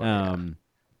 Sure. Yeah.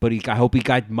 But I hope he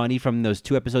got money from those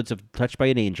 2 episodes of Touched by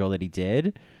an Angel that he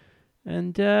did.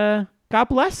 And God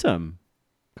bless him.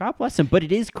 God bless him. But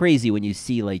it is crazy when you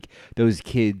see like those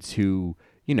kids who,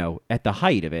 at the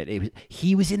height of it,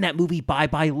 he was in that movie Bye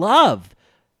Bye Love.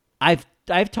 I've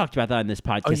talked about that on this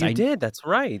podcast. Oh, you did? That's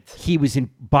right. He was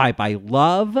in Bye Bye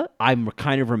Love. I'm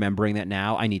kind of remembering that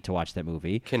now. I need to watch that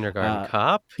movie. Kindergarten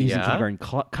Cop. He was in Kindergarten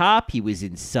Cop. He was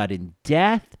in Sudden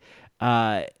Death.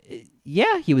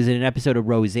 Yeah, he was in an episode of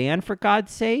Roseanne, for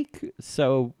God's sake.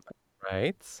 So,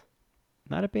 right,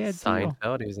 not a bad Seinfeld.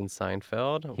 deal. He was in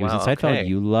Seinfeld. He was in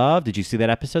Seinfeld. Okay. Did you see that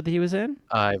episode that he was in?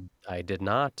 I did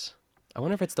not. I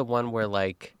wonder if it's the one where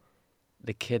like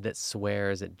the kid that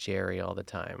swears at Jerry all the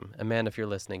time. Amanda, if you're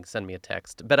listening, send me a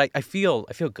text. But I feel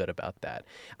good about that.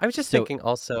 I was just thinking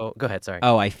also. Go ahead. Sorry.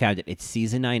 Oh, I found it. It's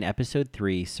season 9, episode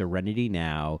 3, Serenity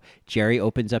Now. Jerry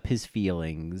opens up his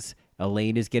feelings.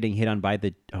 Elaine is getting hit on by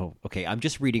the... Oh, okay. I'm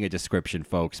just reading a description,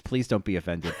 folks. Please don't be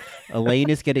offended. Elaine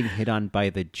is getting hit on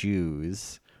by the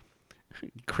Jews.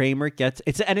 Kramer gets...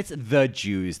 It's the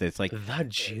Jews. That's like... The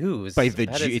Jews? By the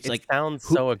Jews. It's like... It sounds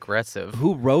so aggressive.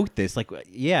 Who wrote this? Like,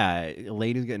 yeah,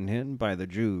 Elaine is getting hit by the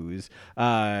Jews.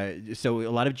 So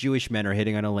a lot of Jewish men are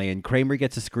hitting on Elaine. Kramer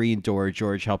gets a screen door.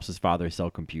 George helps his father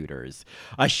sell computers.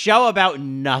 A show about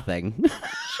nothing.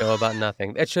 Show about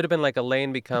nothing. It should have been like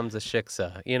Elaine becomes a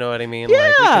shiksa. You know what I mean? Yeah.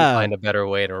 Like, we can find a better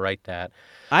way to write that.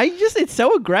 It's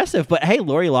so aggressive. But hey,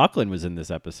 Lori Loughlin was in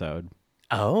this episode.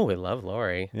 Oh, we love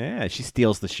Lori. Yeah, she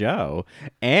steals the show.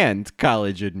 And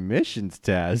college admissions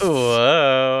test.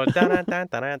 Whoa.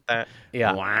 Da-da-da-da-da-da.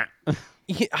 Yeah.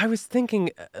 Yeah, I was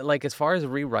thinking, like, as far as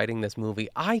rewriting this movie,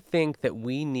 I think that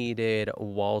we needed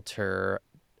Walter.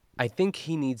 I think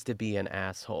he needs to be an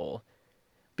asshole.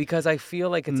 Because I feel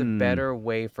like it's a better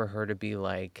way for her to be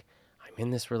like, I'm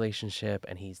in this relationship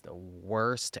and he's the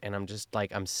worst. And I'm just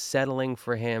like, I'm settling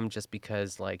for him just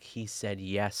because, like, he said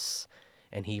yes.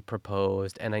 And he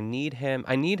proposed, and I need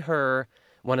her,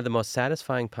 one of the most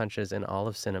satisfying punches in all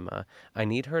of cinema. I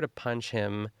need her to punch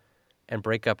him and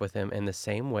break up with him in the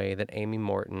same way that Amy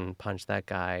Morton punched that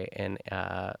guy in,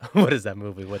 what is that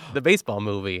movie? The baseball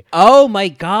movie. Oh my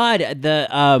God. The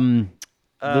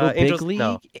Little Big League?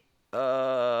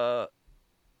 No.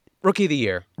 Rookie of the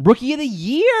Year. Rookie of the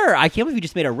Year. I can't believe you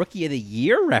just made a Rookie of the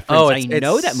Year reference. Oh, I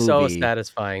know that movie. So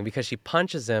satisfying because she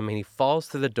punches him and he falls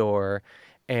through the door.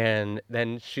 And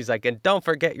then she's like, and don't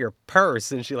forget your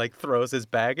purse. And she like throws his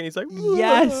bag and he's like, whoa.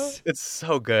 Yes. It's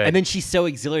so good. And then she's so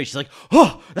exhilarated. She's like,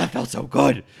 oh, that felt so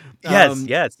good.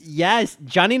 Yes.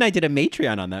 Johnny and I did a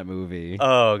Matreon on that movie.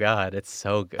 Oh, God. It's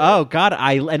so good. Oh, God.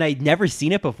 I'd never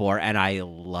seen it before and I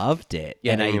loved it.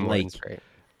 Yeah, and Amy Morton's great.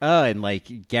 Oh, and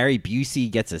like Gary Busey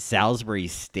gets a Salisbury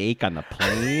steak on the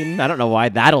plane. I don't know why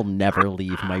that'll never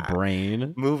leave my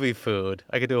brain. Movie food.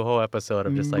 I could do a whole episode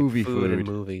of just like food and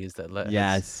movies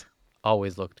that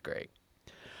always looked great.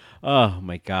 Oh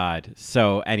my God.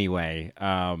 So anyway,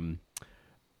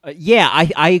 yeah,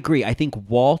 I agree. I think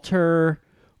Walter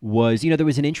was, there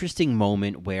was an interesting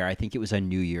moment where I think it was on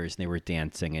New Year's and they were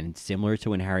dancing, and similar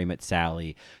to when Harry Met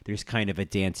Sally, there's kind of a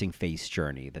dancing face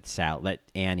journey that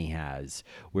Annie has,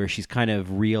 where she's kind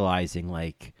of realizing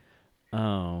like,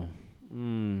 oh,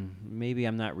 maybe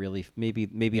I'm not really, maybe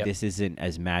this isn't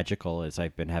as magical as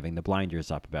I've been having the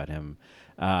blinders up about him,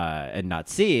 and not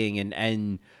seeing,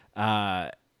 and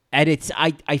it's,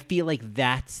 I feel like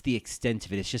that's the extent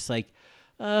of it. It's just like,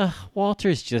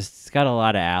 Walter's just got a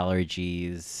lot of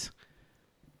allergies.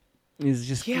 He's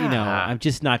just, I'm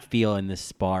just not feeling the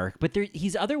spark. But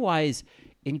he's otherwise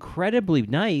incredibly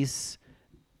nice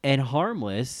and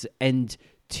harmless. And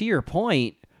to your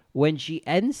point, when she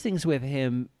ends things with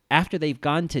him after they've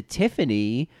gone to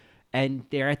Tiffany and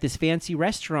they're at this fancy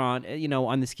restaurant,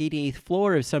 on the 88th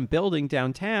floor of some building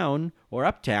downtown or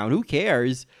uptown, who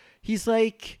cares? He's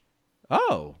like,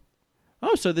 oh,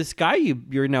 so this guy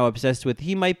you're now obsessed with,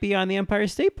 he might be on the Empire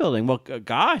State Building. Well,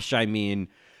 gosh, I mean,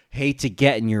 hate to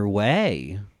get in your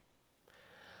way.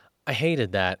 I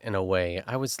hated that in a way.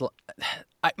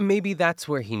 Maybe that's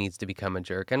where he needs to become a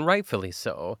jerk, and rightfully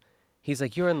so. He's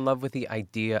like, you're in love with the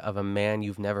idea of a man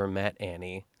you've never met,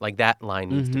 Annie. Like, that line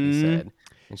needs to be said.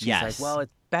 And she's like, Yes. well,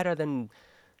 it's better than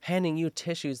handing you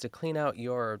tissues to clean out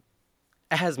your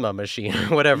asthma machine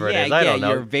or whatever it is. I don't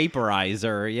know. Your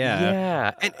vaporizer.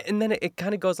 Yeah. Yeah. And then it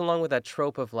kind of goes along with that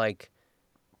trope of like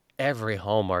every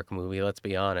Hallmark movie, let's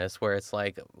be honest, where it's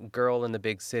like girl in the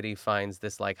big city finds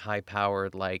this like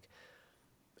high-powered like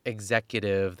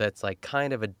executive that's like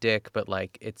kind of a dick, but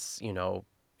like it's,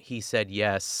 he said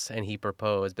yes and he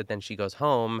proposed, but then she goes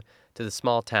home to the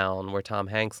small town where Tom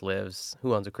Hanks lives,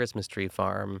 who owns a Christmas tree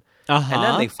farm, and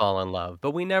then they fall in love.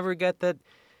 But we never get that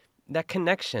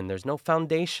connection. There's no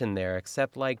foundation there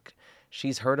except like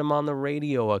she's heard him on the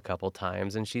radio a couple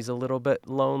times and she's a little bit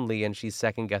lonely and she's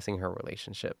second guessing her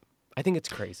relationship. I think it's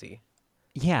crazy.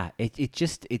 Yeah,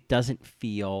 it doesn't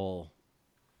feel.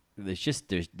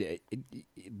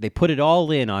 They put it all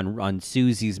in on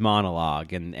Susie's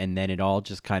monologue, and then it all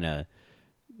just kind of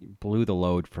blew the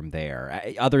load from there.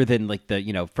 Other than like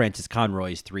the Francis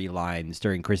Conroy's 3 lines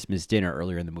during Christmas dinner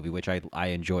earlier in the movie, which I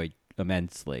enjoyed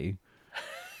immensely.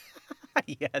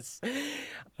 Yes,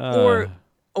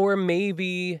 or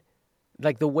maybe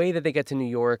like the way that they get to New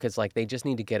York is like they just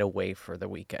need to get away for the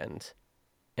weekend.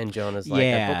 And Jonah's like,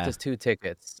 I booked us 2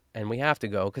 tickets, and we have to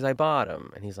go because I bought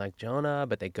them. And he's like, Jonah,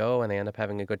 but they go, and they end up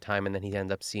having a good time, and then he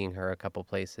ends up seeing her a couple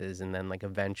places, and then, like,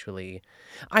 eventually,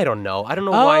 I don't know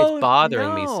why it's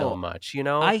bothering me so much,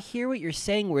 I hear what you're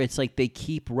saying, where it's like they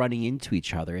keep running into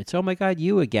each other. It's, oh my God,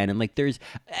 you again. And, like,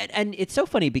 and it's so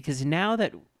funny because now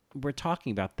that we're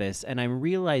talking about this, and I'm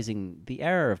realizing the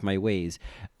error of my ways,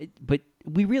 but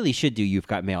we really should do You've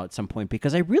Got Mail at some point,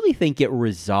 because I really think it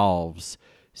resolves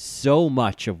so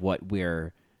much of what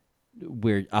we're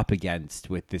up against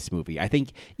with this movie. I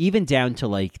think even down to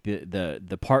like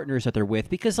the partners that they're with,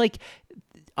 because like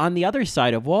on the other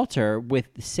side of Walter with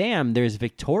Sam, there's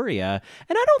Victoria,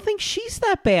 and I don't think she's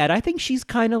that bad. I think she's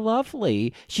kind of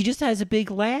lovely. She just has a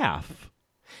big laugh.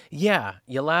 Yeah,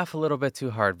 you laugh a little bit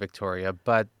too hard, Victoria,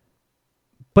 but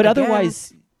again,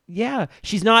 otherwise, yeah,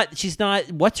 she's not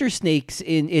what's her snakes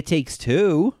in It Takes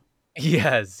Two.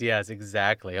 Yes,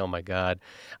 exactly. Oh my God.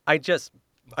 I just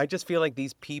feel like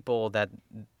these people that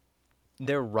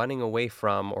they're running away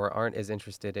from or aren't as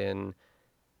interested in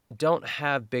don't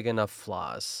have big enough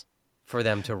flaws for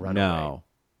them to run away.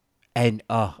 And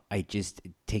I just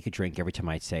take a drink every time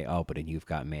I say, oh, but in You've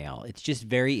Got Mail. It's just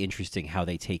very interesting how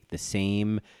they take the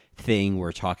same thing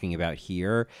we're talking about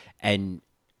here and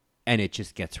it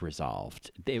just gets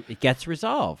resolved. It gets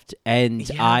resolved. And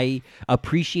I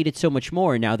appreciate it so much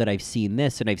more now that I've seen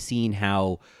this and I've seen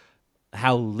how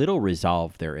little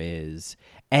resolve there is.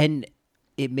 And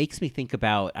it makes me think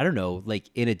about, I don't know, like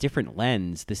in a different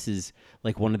lens, this is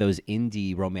like one of those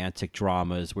indie romantic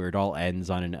dramas where it all ends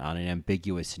on an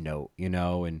ambiguous note,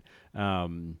 and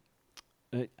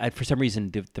for some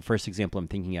reason, the first example I'm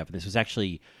thinking of, this was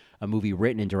actually a movie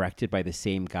written and directed by the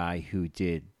same guy who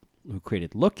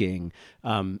created Looking.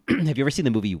 Have you ever seen the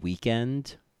movie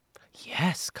Weekend?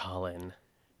 Yes, Colin.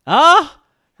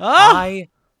 I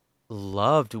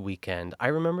loved Weekend. I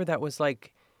remember that was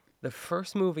like the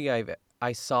first movie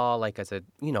I saw like as a,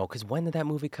 because when did that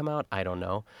movie come out? I don't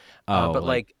know. But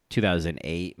like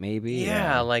 2008 maybe?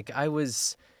 Yeah, like I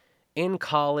was in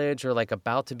college or like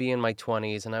about to be in my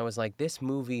 20s, and I was like, this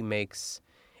movie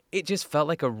it just felt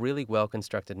like a really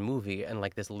well-constructed movie and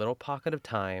like this little pocket of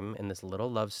time and this little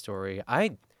love story. I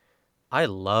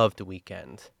loved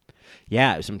Weekend.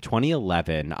 Yeah, it was from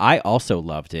 2011. I also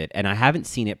loved it, and I haven't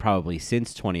seen it probably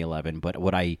since 2011, but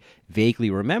what I vaguely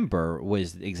remember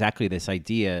was exactly this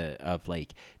idea of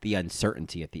like the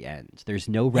uncertainty at the end. There's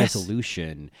no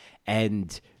resolution,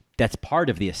 and that's part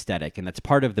of the aesthetic, and that's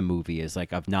part of the movie is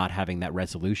like of not having that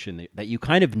resolution that you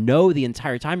kind of know the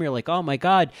entire time. You're like, oh my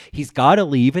God, he's got to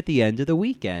leave at the end of the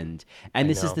weekend. And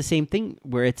this is the same thing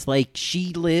where it's like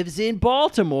she lives in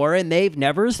Baltimore and they've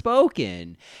never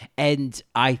spoken. And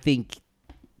I think,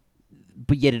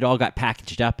 but yet it all got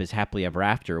packaged up as Happily Ever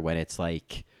After when it's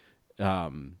like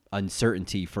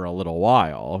uncertainty for a little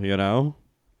while,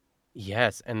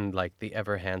 Yes, and like the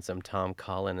ever handsome Tom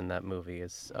Collin in that movie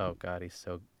is, oh God,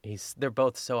 they're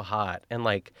both so hot, and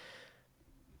like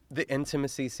the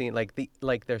intimacy scene,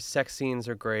 like their sex scenes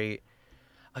are great.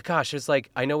 Gosh, it's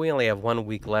like I know we only have 1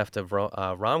 week left of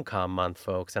rom-com month,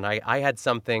 folks, and I had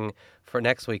something for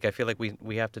next week. I feel like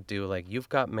we have to do like You've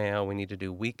Got Mail, we need to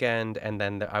do Weekend, and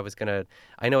then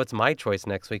I know it's my choice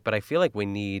next week, but I feel like we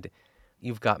need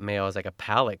You've Got Mail as like a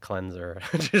palate cleanser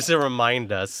just to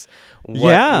remind us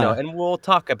what, and we'll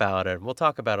talk about it. We'll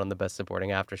talk about it on the Best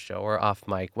Supporting After Show or off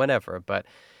mic, whenever. But,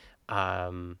 I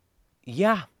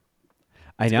know.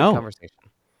 Conversation.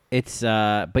 It's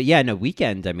but yeah, no,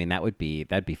 Weekend, I mean that'd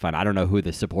be fun. I don't know who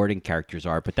the supporting characters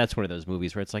are, but that's one of those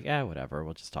movies where it's like, whatever,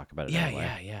 we'll just talk about it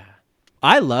anyway. Yeah.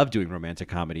 I love doing romantic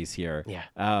comedies here. Yeah.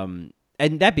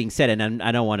 And that being said, and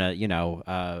I don't want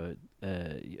to,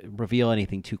 reveal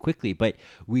anything too quickly, but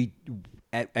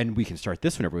and we can start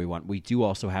this whenever we want. We do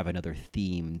also have another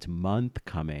themed month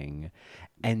coming,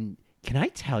 and can I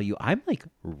tell you, I'm like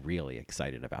really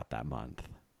excited about that month.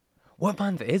 What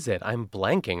month is it? I'm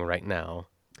blanking right now.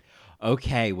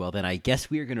 Okay, well then I guess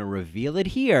we are going to reveal it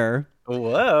here.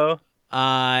 Whoa.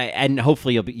 And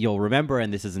hopefully you'll remember,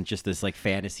 and this isn't just this like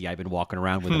fantasy I've been walking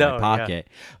around with in my pocket.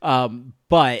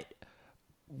 But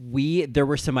there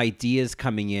were some ideas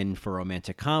coming in for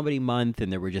Romantic Comedy Month,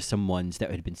 and there were just some ones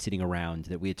that had been sitting around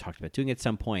that we had talked about doing at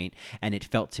some point, and it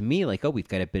felt to me like, we've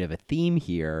got a bit of a theme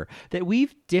here that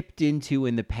we've dipped into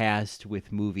in the past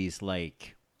with movies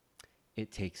like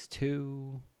It Takes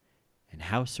Two and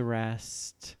House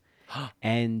Arrest,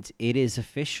 and it is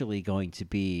officially going to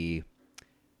be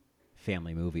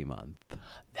Family Movie Month.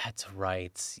 That's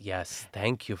right. Yes.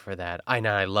 Thank you for that. I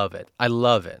know. I love it. I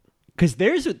love it. Because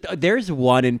there's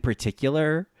one in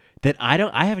particular that I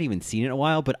haven't even seen in a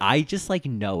while, but I just like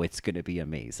know it's going to be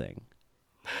amazing.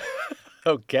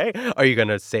 Okay. Are you going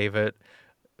to save it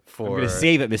for... I'm going to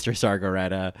save it, Mr.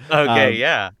 Sargaretta. Okay,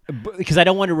 yeah. Because I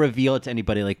don't want to reveal it to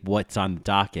anybody like what's on the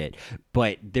docket.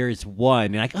 But there's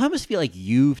one, and I almost feel like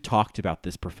you've talked about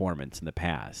this performance in the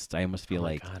past. I almost feel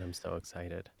like... God, I'm so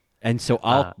excited. And so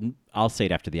I'll say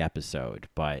it after the episode,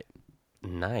 but...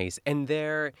 Nice. And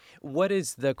what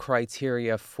is the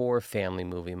criteria for Family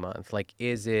Movie Month? Like,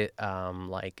 is it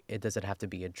does it have to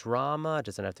be a drama?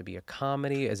 Does it have to be a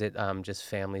comedy? Is it just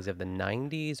families of the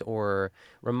 90s? Or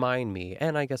remind me,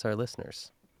 and I guess our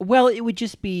listeners. Well, it would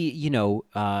just be,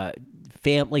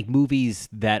 like movies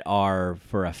that are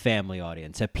for a family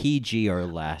audience, a PG or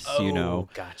less,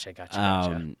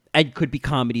 Gotcha. And could be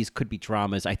comedies, could be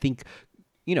dramas. I think,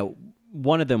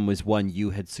 one of them was one you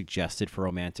had suggested for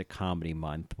Romantic Comedy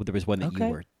Month. There was one that you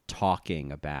were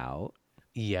talking about.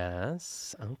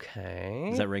 Yes. Okay.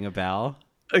 Does that ring a bell?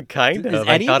 Kind of. Is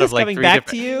any of this coming back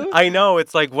to you? I know.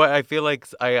 It's like what I feel like.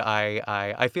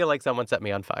 I feel like someone set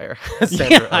me on fire.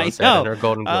 I know. In her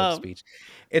Golden Globe speech.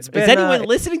 It's been, is anyone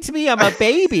listening to me? I'm a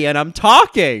baby and I'm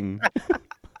talking.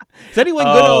 Is anyone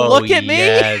going to look at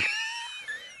me?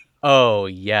 Oh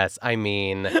yes. I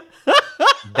mean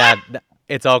that.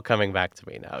 It's all coming back to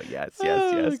me now. Yes.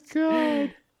 Oh,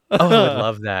 God. Oh, I would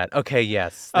love that. Okay,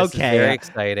 yes. This is very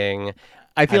exciting.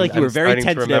 I feel like you were very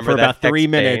tentative for about 3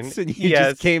 minutes, and you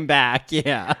just came back.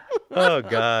 Yeah. Oh,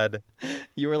 God.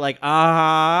 You were like,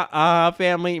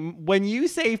 family. When you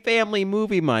say Family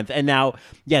Movie Month, and now,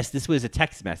 yes, this was a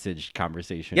text message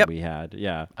conversation we had.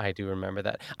 Yeah. I do remember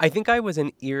that. I think I was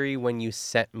in Erie when you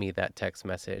sent me that text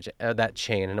message, that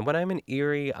chain. And when I'm in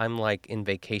Erie, I'm like in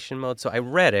vacation mode. So I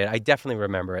read it. I definitely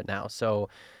remember it now. So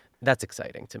that's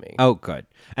exciting to me. Oh, good.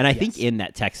 And I think in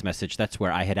that text message, that's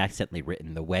where I had accidentally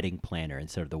written the wedding planner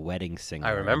instead of the wedding singer.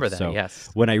 I remember that, so yes.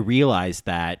 When I realized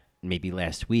that, maybe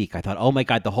last week, I thought, oh my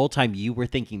God, the whole time you were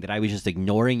thinking that I was just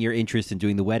ignoring your interest in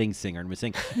doing the wedding singer and was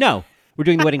saying, no, we're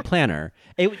doing the wedding planner.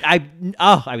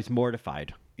 I was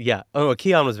mortified. Yeah. Oh,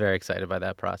 Keon was very excited by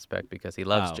that prospect because he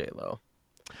loves J-Lo.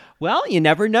 Well, you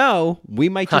never know. We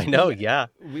might just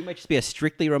we might just be a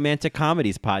strictly romantic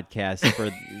comedies podcast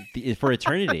for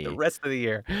eternity. The rest of the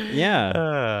year.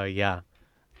 Yeah. Yeah.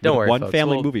 Don't worry, one folks.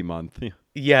 Family Movie Month.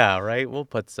 Yeah, right? We'll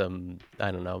put some,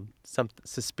 I don't know, some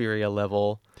Suspiria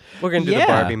level. We're going to do the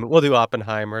Barbie. We'll do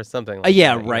Oppenheimer, something like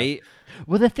that. Right.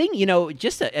 Well, the thing,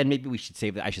 and maybe we should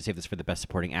save that. I should save this for the Best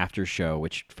Supporting After Show,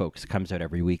 which, folks, comes out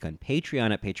every week on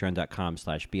Patreon at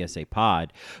patreon.com/BSApod.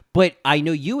 But I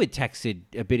know you had texted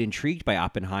a bit intrigued by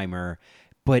Oppenheimer,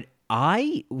 but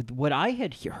what I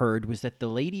had heard was that the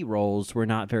lady roles were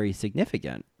not very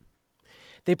significant.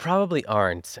 They probably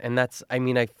aren't. And that's, I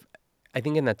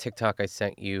think in that TikTok I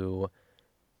sent you,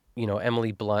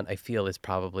 Emily Blunt, I feel, is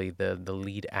probably the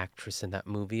lead actress in that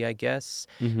movie, I guess.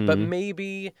 Mm-hmm. But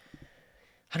maybe,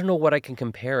 I don't know what I can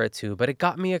compare it to, but it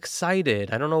got me excited.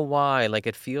 I don't know why. Like,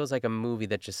 it feels like a movie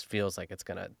that just feels like it's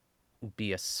going to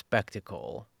be a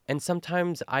spectacle. And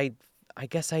sometimes I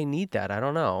guess I need that. I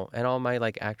don't know. And all my,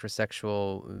 like,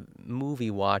 actress-sexual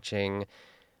movie watching...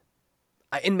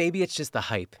 And maybe it's just the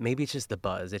hype. Maybe it's just the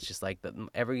buzz. It's just like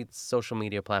every social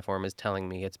media platform is telling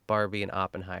me it's Barbie and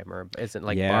Oppenheimer. Isn't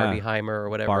like Barbieheimer or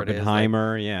whatever it is?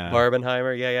 Barbenheimer, yeah.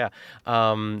 Barbenheimer, yeah.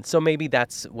 So maybe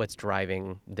that's what's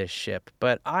driving this ship.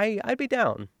 But I'd be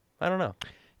down. I don't know.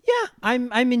 Yeah,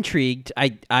 I'm intrigued.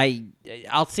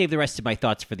 I'll save the rest of my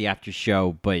thoughts for the after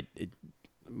show, but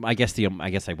I guess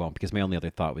I won't, because my only other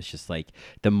thought was just like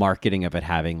the marketing of it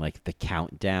having like the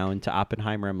countdown to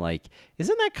Oppenheimer. I'm like,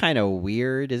 isn't that kind of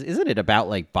weird? Isn't it about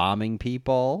like bombing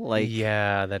people? Like,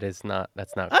 Yeah, that's not.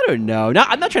 I don't know.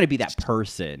 I'm not trying to be that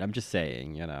person. I'm just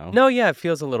saying, you know. No, yeah, it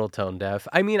feels a little tone deaf.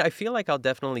 I mean, I feel like I'll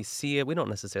definitely see it. We don't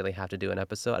necessarily have to do an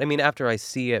episode. I mean, after I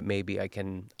see it, maybe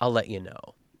I'll let you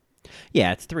know.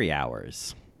 Yeah, it's 3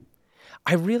 hours.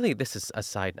 This is a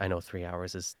side, I know 3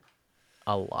 hours is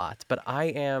a lot, but I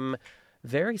am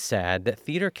very sad that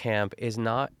Theater Camp is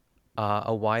not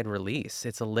a wide release.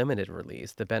 It's a limited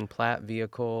release. The Ben Platt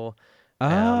vehicle.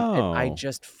 And I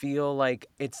just feel like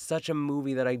it's such a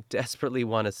movie that I desperately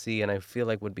want to see, and I feel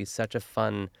like would be such a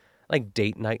fun, like,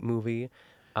 date night movie.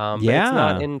 But it's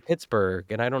not in Pittsburgh,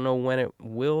 and I don't know when it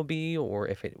will be, or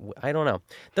if I don't know.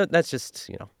 That's just,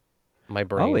 my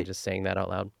brain just saying that out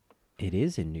loud. It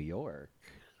is in New York.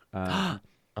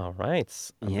 All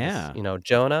right. Yeah.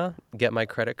 Jonah, get my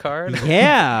credit card.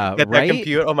 Yeah, Get right? that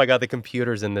computer. Oh my God, the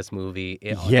computers in this movie.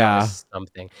 That was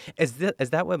something. Is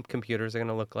that what computers are going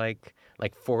to look like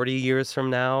 40 years from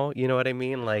now? You know what I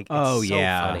mean? Like, it's so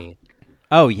funny.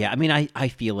 Oh, yeah. I mean, I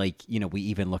feel like, we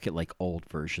even look at like old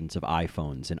versions of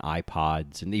iPhones and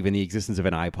iPods and even the existence of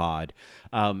an iPod.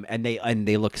 And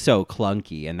they look so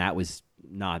clunky, and that was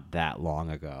not that long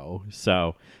ago.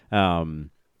 So,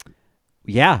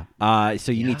 yeah.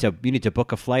 So you need to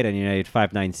book a flight on United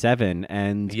 597,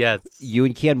 and yes, you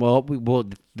and Kian will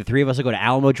the three of us will go to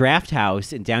Alamo Draft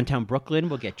House in downtown Brooklyn.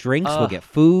 We'll get drinks. We'll get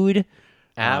food.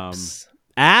 Apps.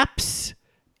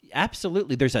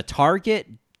 Absolutely. There's a Target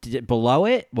below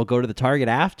it. We'll go to the Target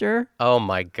after. Oh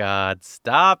my God!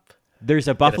 Stop. There's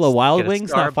a Buffalo Wild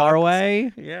Wings not far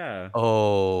away. Yeah.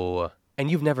 Oh, and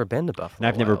you've never been to Buffalo?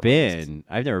 I've never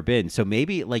been. So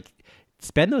maybe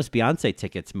spend those Beyonce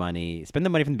tickets money. Spend the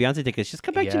money from the Beyonce tickets. Just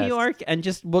come back to New York and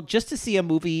just to see a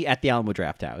movie at the Alamo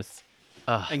Draft House,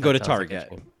 and go to Target.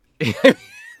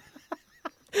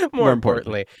 More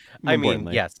importantly,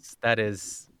 yes,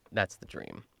 that's the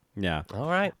dream. Yeah. All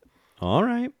right.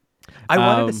 I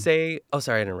wanted to say. Oh,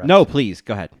 sorry, I interrupted. No, please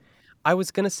go ahead. I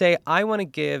was gonna say I want to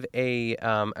give a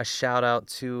shout out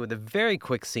to the very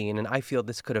quick scene, and I feel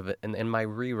this could have in my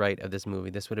rewrite of this movie,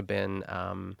 this would have been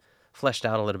fleshed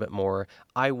out a little bit more.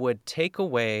 I would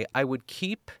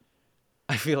keep.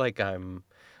 I feel like I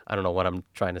don't know what I'm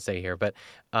trying to say here, but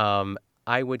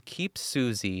I would keep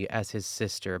Susie as his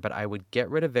sister, but I would get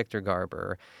rid of Victor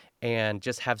Garber and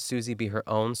just have Susie be her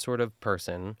own sort of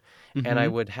person, and I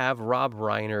would have Rob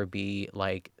Reiner be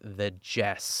like the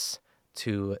Jess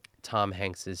to Tom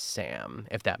Hanks's Sam,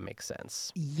 if that makes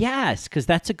sense. Yes, because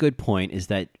that's a good point, is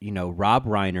that, Rob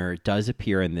Reiner does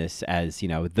appear in this as,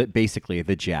 basically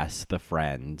the Jess, the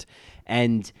friend.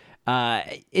 And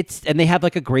and they have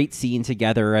like a great scene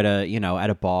together at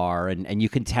a bar, and you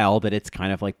can tell that it's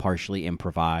kind of like partially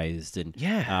improvised,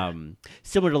 and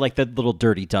similar to like the little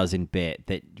Dirty Dozen bit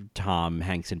that Tom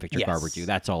Hanks and Victor Garber do.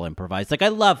 That's all improvised. Like, I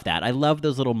love that. I love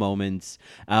those little moments.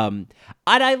 And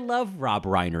I love Rob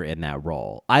Reiner in that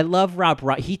role. I love Rob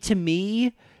Reiner. To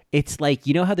me, it's like,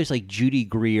 how there's like Judy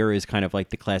Greer is kind of like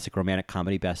the classic romantic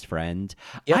comedy best friend.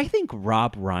 Yep. I think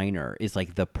Rob Reiner is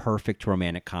like the perfect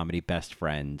romantic comedy best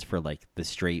friend for like the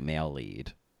straight male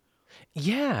lead.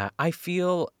 Yeah, I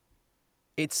feel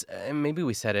it's, and maybe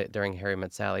we said it during Harry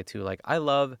Met Sally too, like I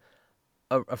love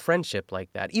a friendship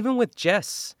like that. Even with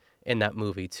Jess in that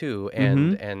movie too,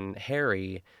 and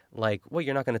Harry, like, well,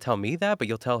 you're not going to tell me that, but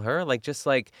you'll tell her? Like, just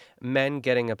like men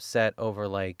getting upset over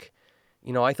like,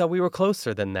 I thought we were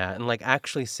closer than that. And like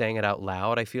actually saying it out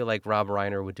loud, I feel like Rob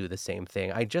Reiner would do the same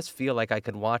thing. I just feel like I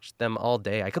could watch them all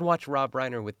day. I could watch Rob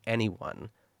Reiner with anyone.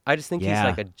 I just think he's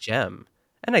like a gem.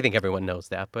 And I think everyone knows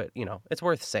that, but it's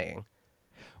worth saying.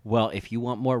 Well, if you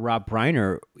want more Rob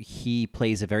Reiner, he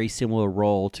plays a very similar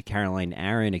role to Caroline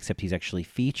Aaron, except he's actually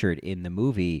featured in the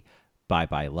movie Bye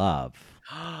Bye Love.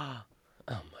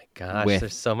 Gosh,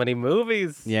 there's so many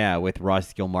movies. Yeah, with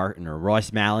Ross Gilmartin or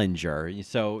Ross Malinger.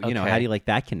 So, how do you like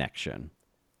that connection?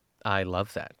 I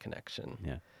love that connection.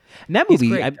 Yeah. And that movie,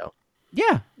 he's great,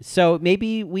 yeah. So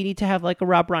maybe we need to have like a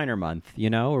Rob Reiner month,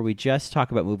 where we just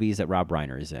talk about movies that Rob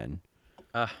Reiner is in.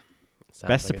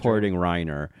 Best supporting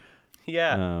Reiner.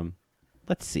 Yeah.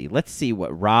 Let's see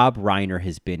what Rob Reiner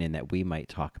has been in that we might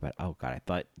talk about. Oh God,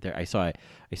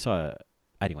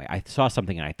 Anyway, I saw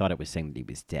something and I thought it was saying that he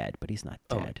was dead, but he's not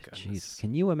dead. Oh, Jeez,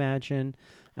 can you imagine?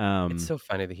 It's so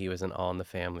funny that he was in All in the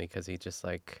Family, because he just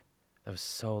that was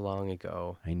so long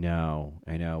ago. I know.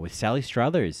 With Sally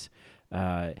Struthers,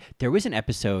 there's an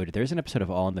episode of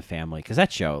All in the Family, because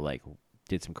that show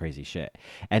did some crazy shit.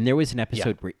 And there was an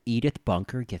episode where Edith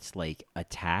Bunker gets like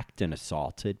attacked and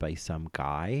assaulted by some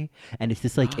guy, and it's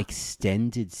this like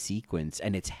extended sequence,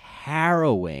 and it's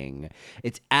harrowing.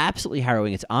 It's absolutely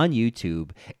harrowing. It's on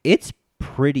YouTube. It's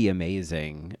pretty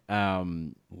amazing.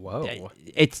 Whoa.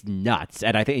 It's nuts.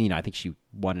 And I think she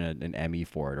won an Emmy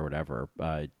for it or whatever,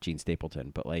 Gene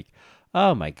Stapleton. But like,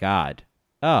 oh my God.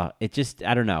 Oh, it just,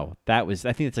 I don't know. I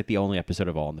think it's like the only episode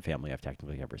of All in the Family I've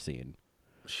technically ever seen.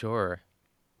 Sure.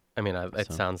 I mean,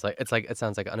 it sounds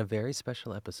like on a very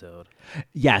special episode.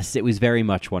 Yes, it was very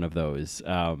much one of those.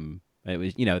 It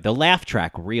was, the laugh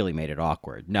track really made it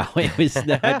awkward. No, it was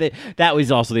that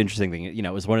was also the interesting thing.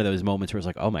 It was one of those moments where it's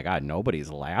like, oh my God,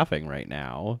 nobody's laughing right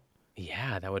now.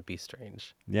 Yeah, that would be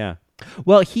strange. Yeah.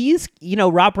 Well,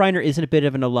 Rob Reiner isn't a bit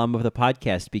of an alum of the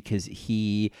podcast because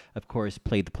he, of course,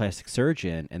 played the plastic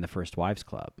surgeon in the First Wives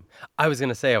Club. I was going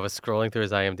to say, I was scrolling through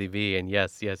his IMDb, and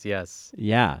yes.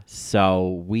 Yeah.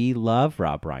 So we love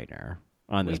Rob Reiner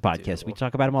on this podcast. We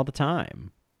talk about him all the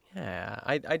time. Yeah.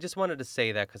 I just wanted to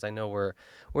say that because I know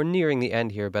we're nearing the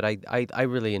end here, but I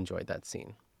really enjoyed that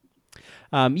scene.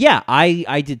 Yeah,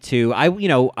 I did too.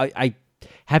 I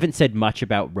haven't said much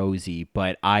about Rosie,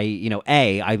 but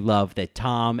I love that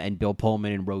Tom and Bill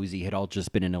Pullman and Rosie had all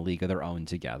just been in a league of their own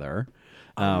together.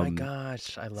 Oh my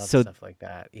gosh, I love stuff like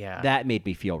that. Yeah. That made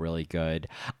me feel really good.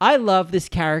 I love this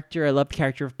character. I love the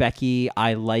character of Becky.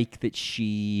 I like that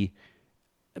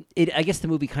I guess the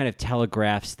movie kind of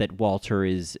telegraphs that Walter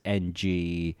is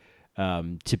NG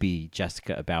to be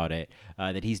Jessica about it,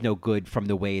 that he's no good from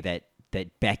the way that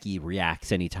Becky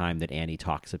reacts anytime that Annie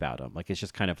talks about him. Like, it's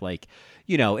just kind of like,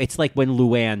 it's like when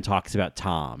Luann talks about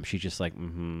Tom. She's just like,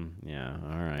 yeah,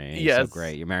 all right. Yes. So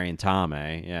great. You're marrying Tom,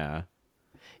 eh?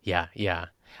 Yeah. Yeah.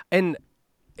 And,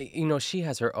 she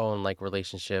has her own, like,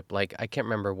 relationship. Like, I can't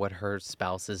remember what her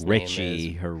spouse's name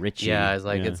is. Her Richie. Yeah,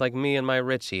 it's like me and my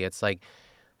Richie. It's like,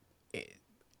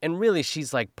 and really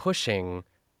she's, like, pushing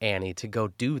Annie to go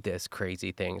do this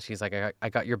crazy thing. She's like, I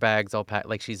got your bags all packed.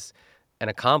 Like, she's an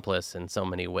accomplice in so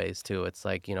many ways too. It's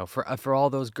like, for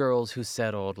all those girls who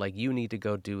settled, like, you need to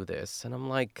go do this. And I'm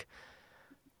like,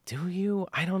 do you?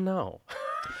 I don't know.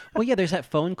 Well, yeah, there's that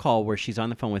phone call where she's on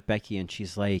the phone with Becky and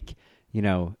she's like,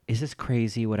 is this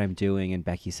crazy what I'm doing? And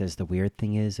Becky says, the weird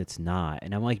thing is it's not.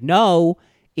 And I'm like, no,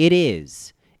 it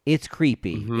is. It's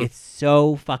creepy. Mm-hmm. It's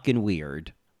so fucking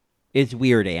weird. It's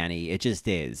weird, Annie. It just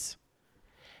is.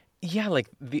 Yeah, like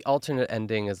the alternate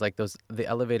ending is like the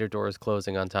elevator doors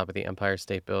closing on top of the Empire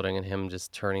State Building and him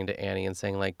just turning to Annie and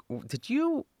saying like,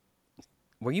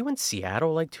 were you in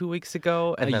Seattle like 2 weeks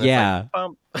ago? And then yeah.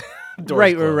 It's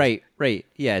like, Right.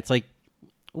 Yeah, it's like,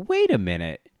 wait a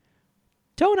minute.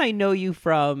 Don't I know you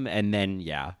from? And then,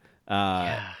 yeah.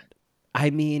 I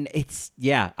mean, it's,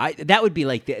 yeah. That would be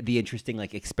like the interesting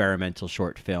like experimental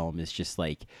short film is just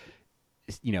like,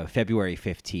 February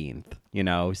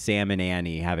 15th, Sam and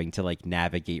Annie having to like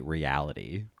navigate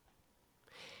reality.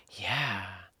 Yeah.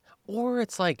 Or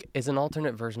it's like, is an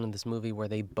alternate version of this movie where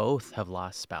they both have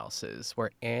lost spouses,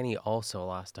 where Annie also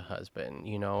lost a husband,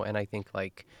 and I think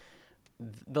like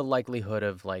the likelihood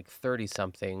of like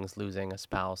 30-somethings losing a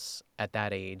spouse at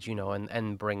that age,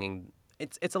 and bringing,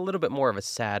 it's a little bit more of a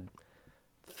sad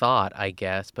thought, I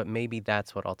guess, but maybe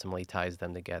that's what ultimately ties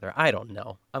them together. I don't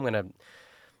know. I'm going to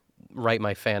write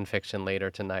my fan fiction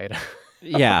later tonight.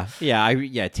 Yeah.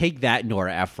 Take that,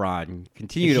 Nora Ephron.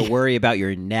 Continue to worry about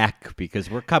your neck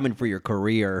because we're coming for your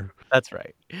career. That's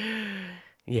right.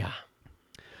 Yeah.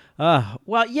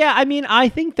 Well, yeah. I mean, I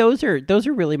think those are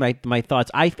really my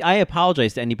thoughts. I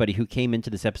apologize to anybody who came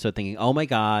into this episode thinking, oh my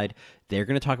God, they're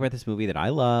going to talk about this movie that I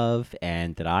love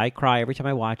and that I cry every time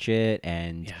I watch it,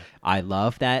 and I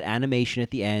love that animation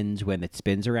at the end when it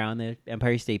spins around the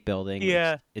Empire State Building.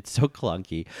 Yeah, it's so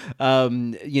clunky.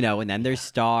 And then there's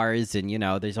stars, and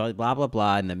there's all blah blah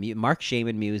blah, and the Mark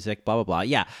Shaman music, blah blah blah.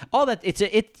 Yeah, all that. It's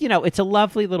a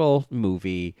lovely little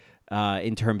movie.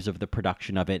 In terms of the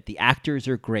production of it. The actors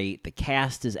are great. The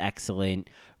cast is excellent.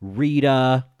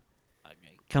 Rita,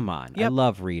 come on. Yep. I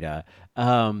love Rita.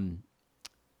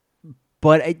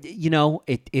 But,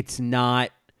 it's not...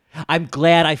 I'm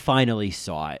glad I finally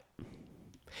saw it.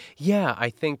 Yeah, I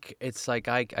think it's like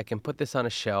I can put this on a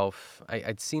shelf.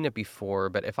 I'd seen it before,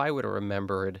 but if I would have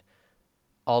remembered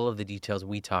all of the details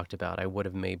we talked about, I would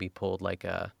have maybe pulled like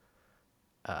a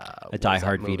Die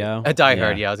Hard veto? A Die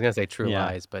Hard, yeah. I was going to say True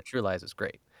Lies, but True Lies was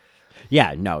great.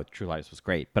 Yeah, no, True Lies was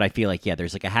great. But I feel like,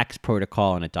 there's like a Hacks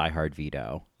Protocol and a Die Hard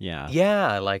veto. Yeah.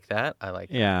 Yeah, I like that.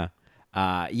 Yeah.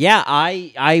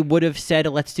 I would have said,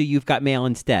 let's do You've Got Mail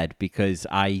instead, because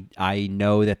I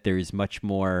know that there's much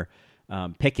more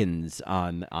pickings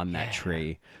on that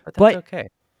tree. But that's okay.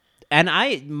 And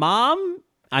Mom,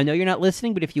 I know you're not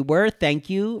listening, but if you were, thank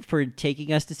you for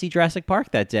taking us to see Jurassic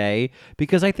Park that day,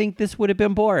 because I think this would have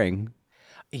been boring.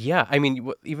 Yeah, I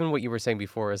mean, even what you were saying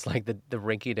before is like the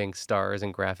rinky-dink stars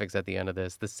and graphics at the end of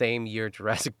this. The same year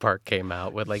Jurassic Park came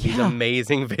out with like these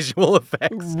amazing visual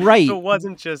effects. Right. So it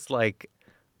wasn't just like,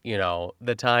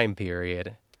 the time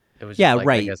period. It was just Yeah, like,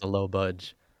 right. I guess, a low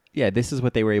budge. Yeah, this is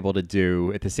what they were able to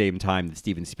do at the same time that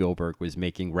Steven Spielberg was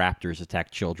making raptors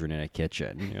attack children in a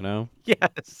kitchen,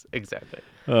 Yes, exactly.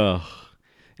 Ugh.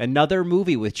 Another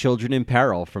movie with children in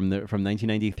peril from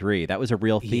 1993. That was a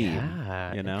real theme.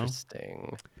 Yeah,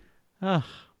 interesting. Oh,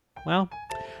 well,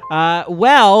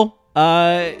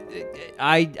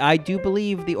 I do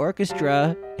believe the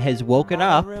orchestra has woken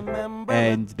up,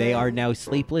 and they are now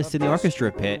sleepless in the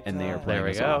orchestra pit, and they are playing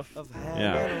us off.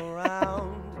 Yeah.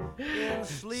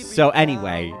 So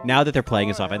anyway, now that they're playing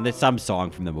us off, and there's some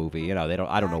song from the movie,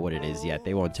 I don't know what it is yet.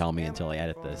 They won't tell me until I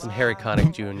edit this. Some Harry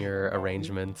Connick Jr.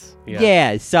 arrangements.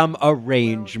 Yeah, some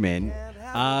arrangement.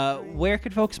 Where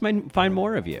could folks find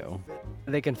more of you?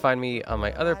 They can find me on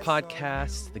my other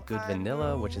podcast, The Good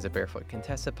Vanilla, which is a Barefoot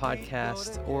Contessa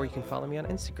podcast, or you can follow me on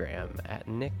Instagram at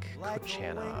Nick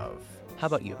Kuchanov. How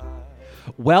about you?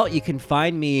 Well, you can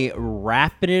find me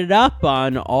wrapping it up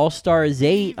on All Stars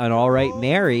 8 on All Right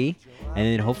Mary, and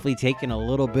then hopefully taking a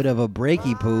little bit of a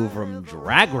breaky poo from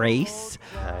Drag Race.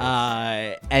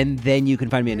 Nice. And then you can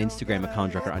find me on Instagram at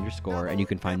 @ColinDrucker_, and you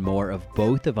can find more of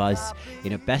both of us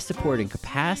in a best supporting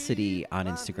capacity on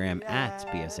Instagram at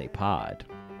BSA Pod.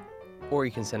 Or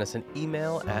you can send us an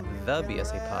email at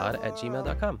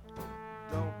thebsapod@gmail.com.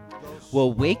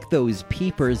 Well, wake those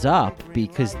peepers up,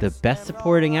 because the best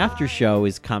supporting after show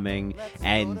is coming,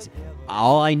 and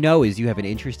all I know is you have an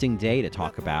interesting day to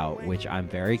talk about, which I'm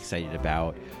very excited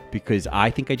about, because I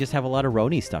think I just have a lot of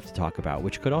Roni stuff to talk about,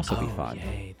 which could also be fun.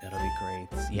 Yay, that'll be great.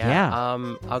 Yeah.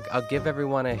 I'll give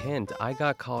everyone a hint. I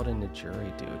got called into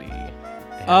jury duty.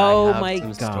 Oh my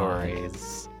some God.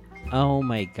 Stories. Oh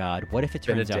my God. What if it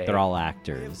turns out they're all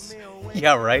actors?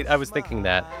 Yeah, right? I was thinking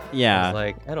that. Yeah. I was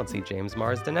like, I don't see James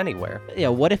Marsden anywhere. Yeah,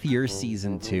 what if you're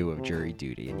season 2 of Jury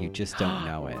Duty and you just don't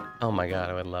know it? Oh my God,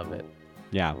 I would love it.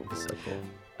 Yeah. That would be so cool.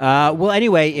 Well,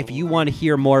 anyway, if you want to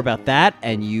hear more about that,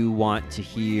 and you want to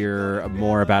hear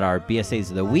more about our BSAs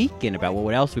of the week and about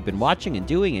what else we've been watching and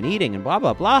doing and eating and blah,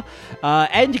 blah, blah,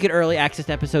 and to get early access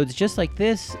to episodes just like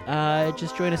this,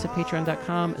 just join us at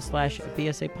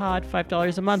patreon.com/BSApod,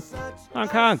 $5 a month.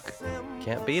 Honk, honk.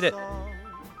 Can't beat it.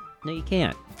 No, you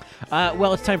can't.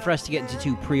 Well, it's time for us to get into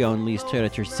 2 pre-owned leased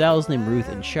Toyota Tercels named Ruth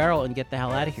and Cheryl and get the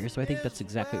hell out of here, so I think that's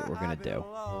exactly what we're going to do.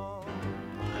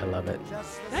 I love it.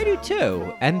 I do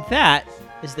too. And that,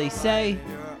 as they say,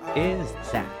 is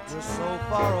that. We're so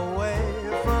far away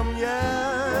from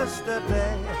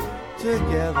yesterday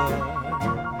together.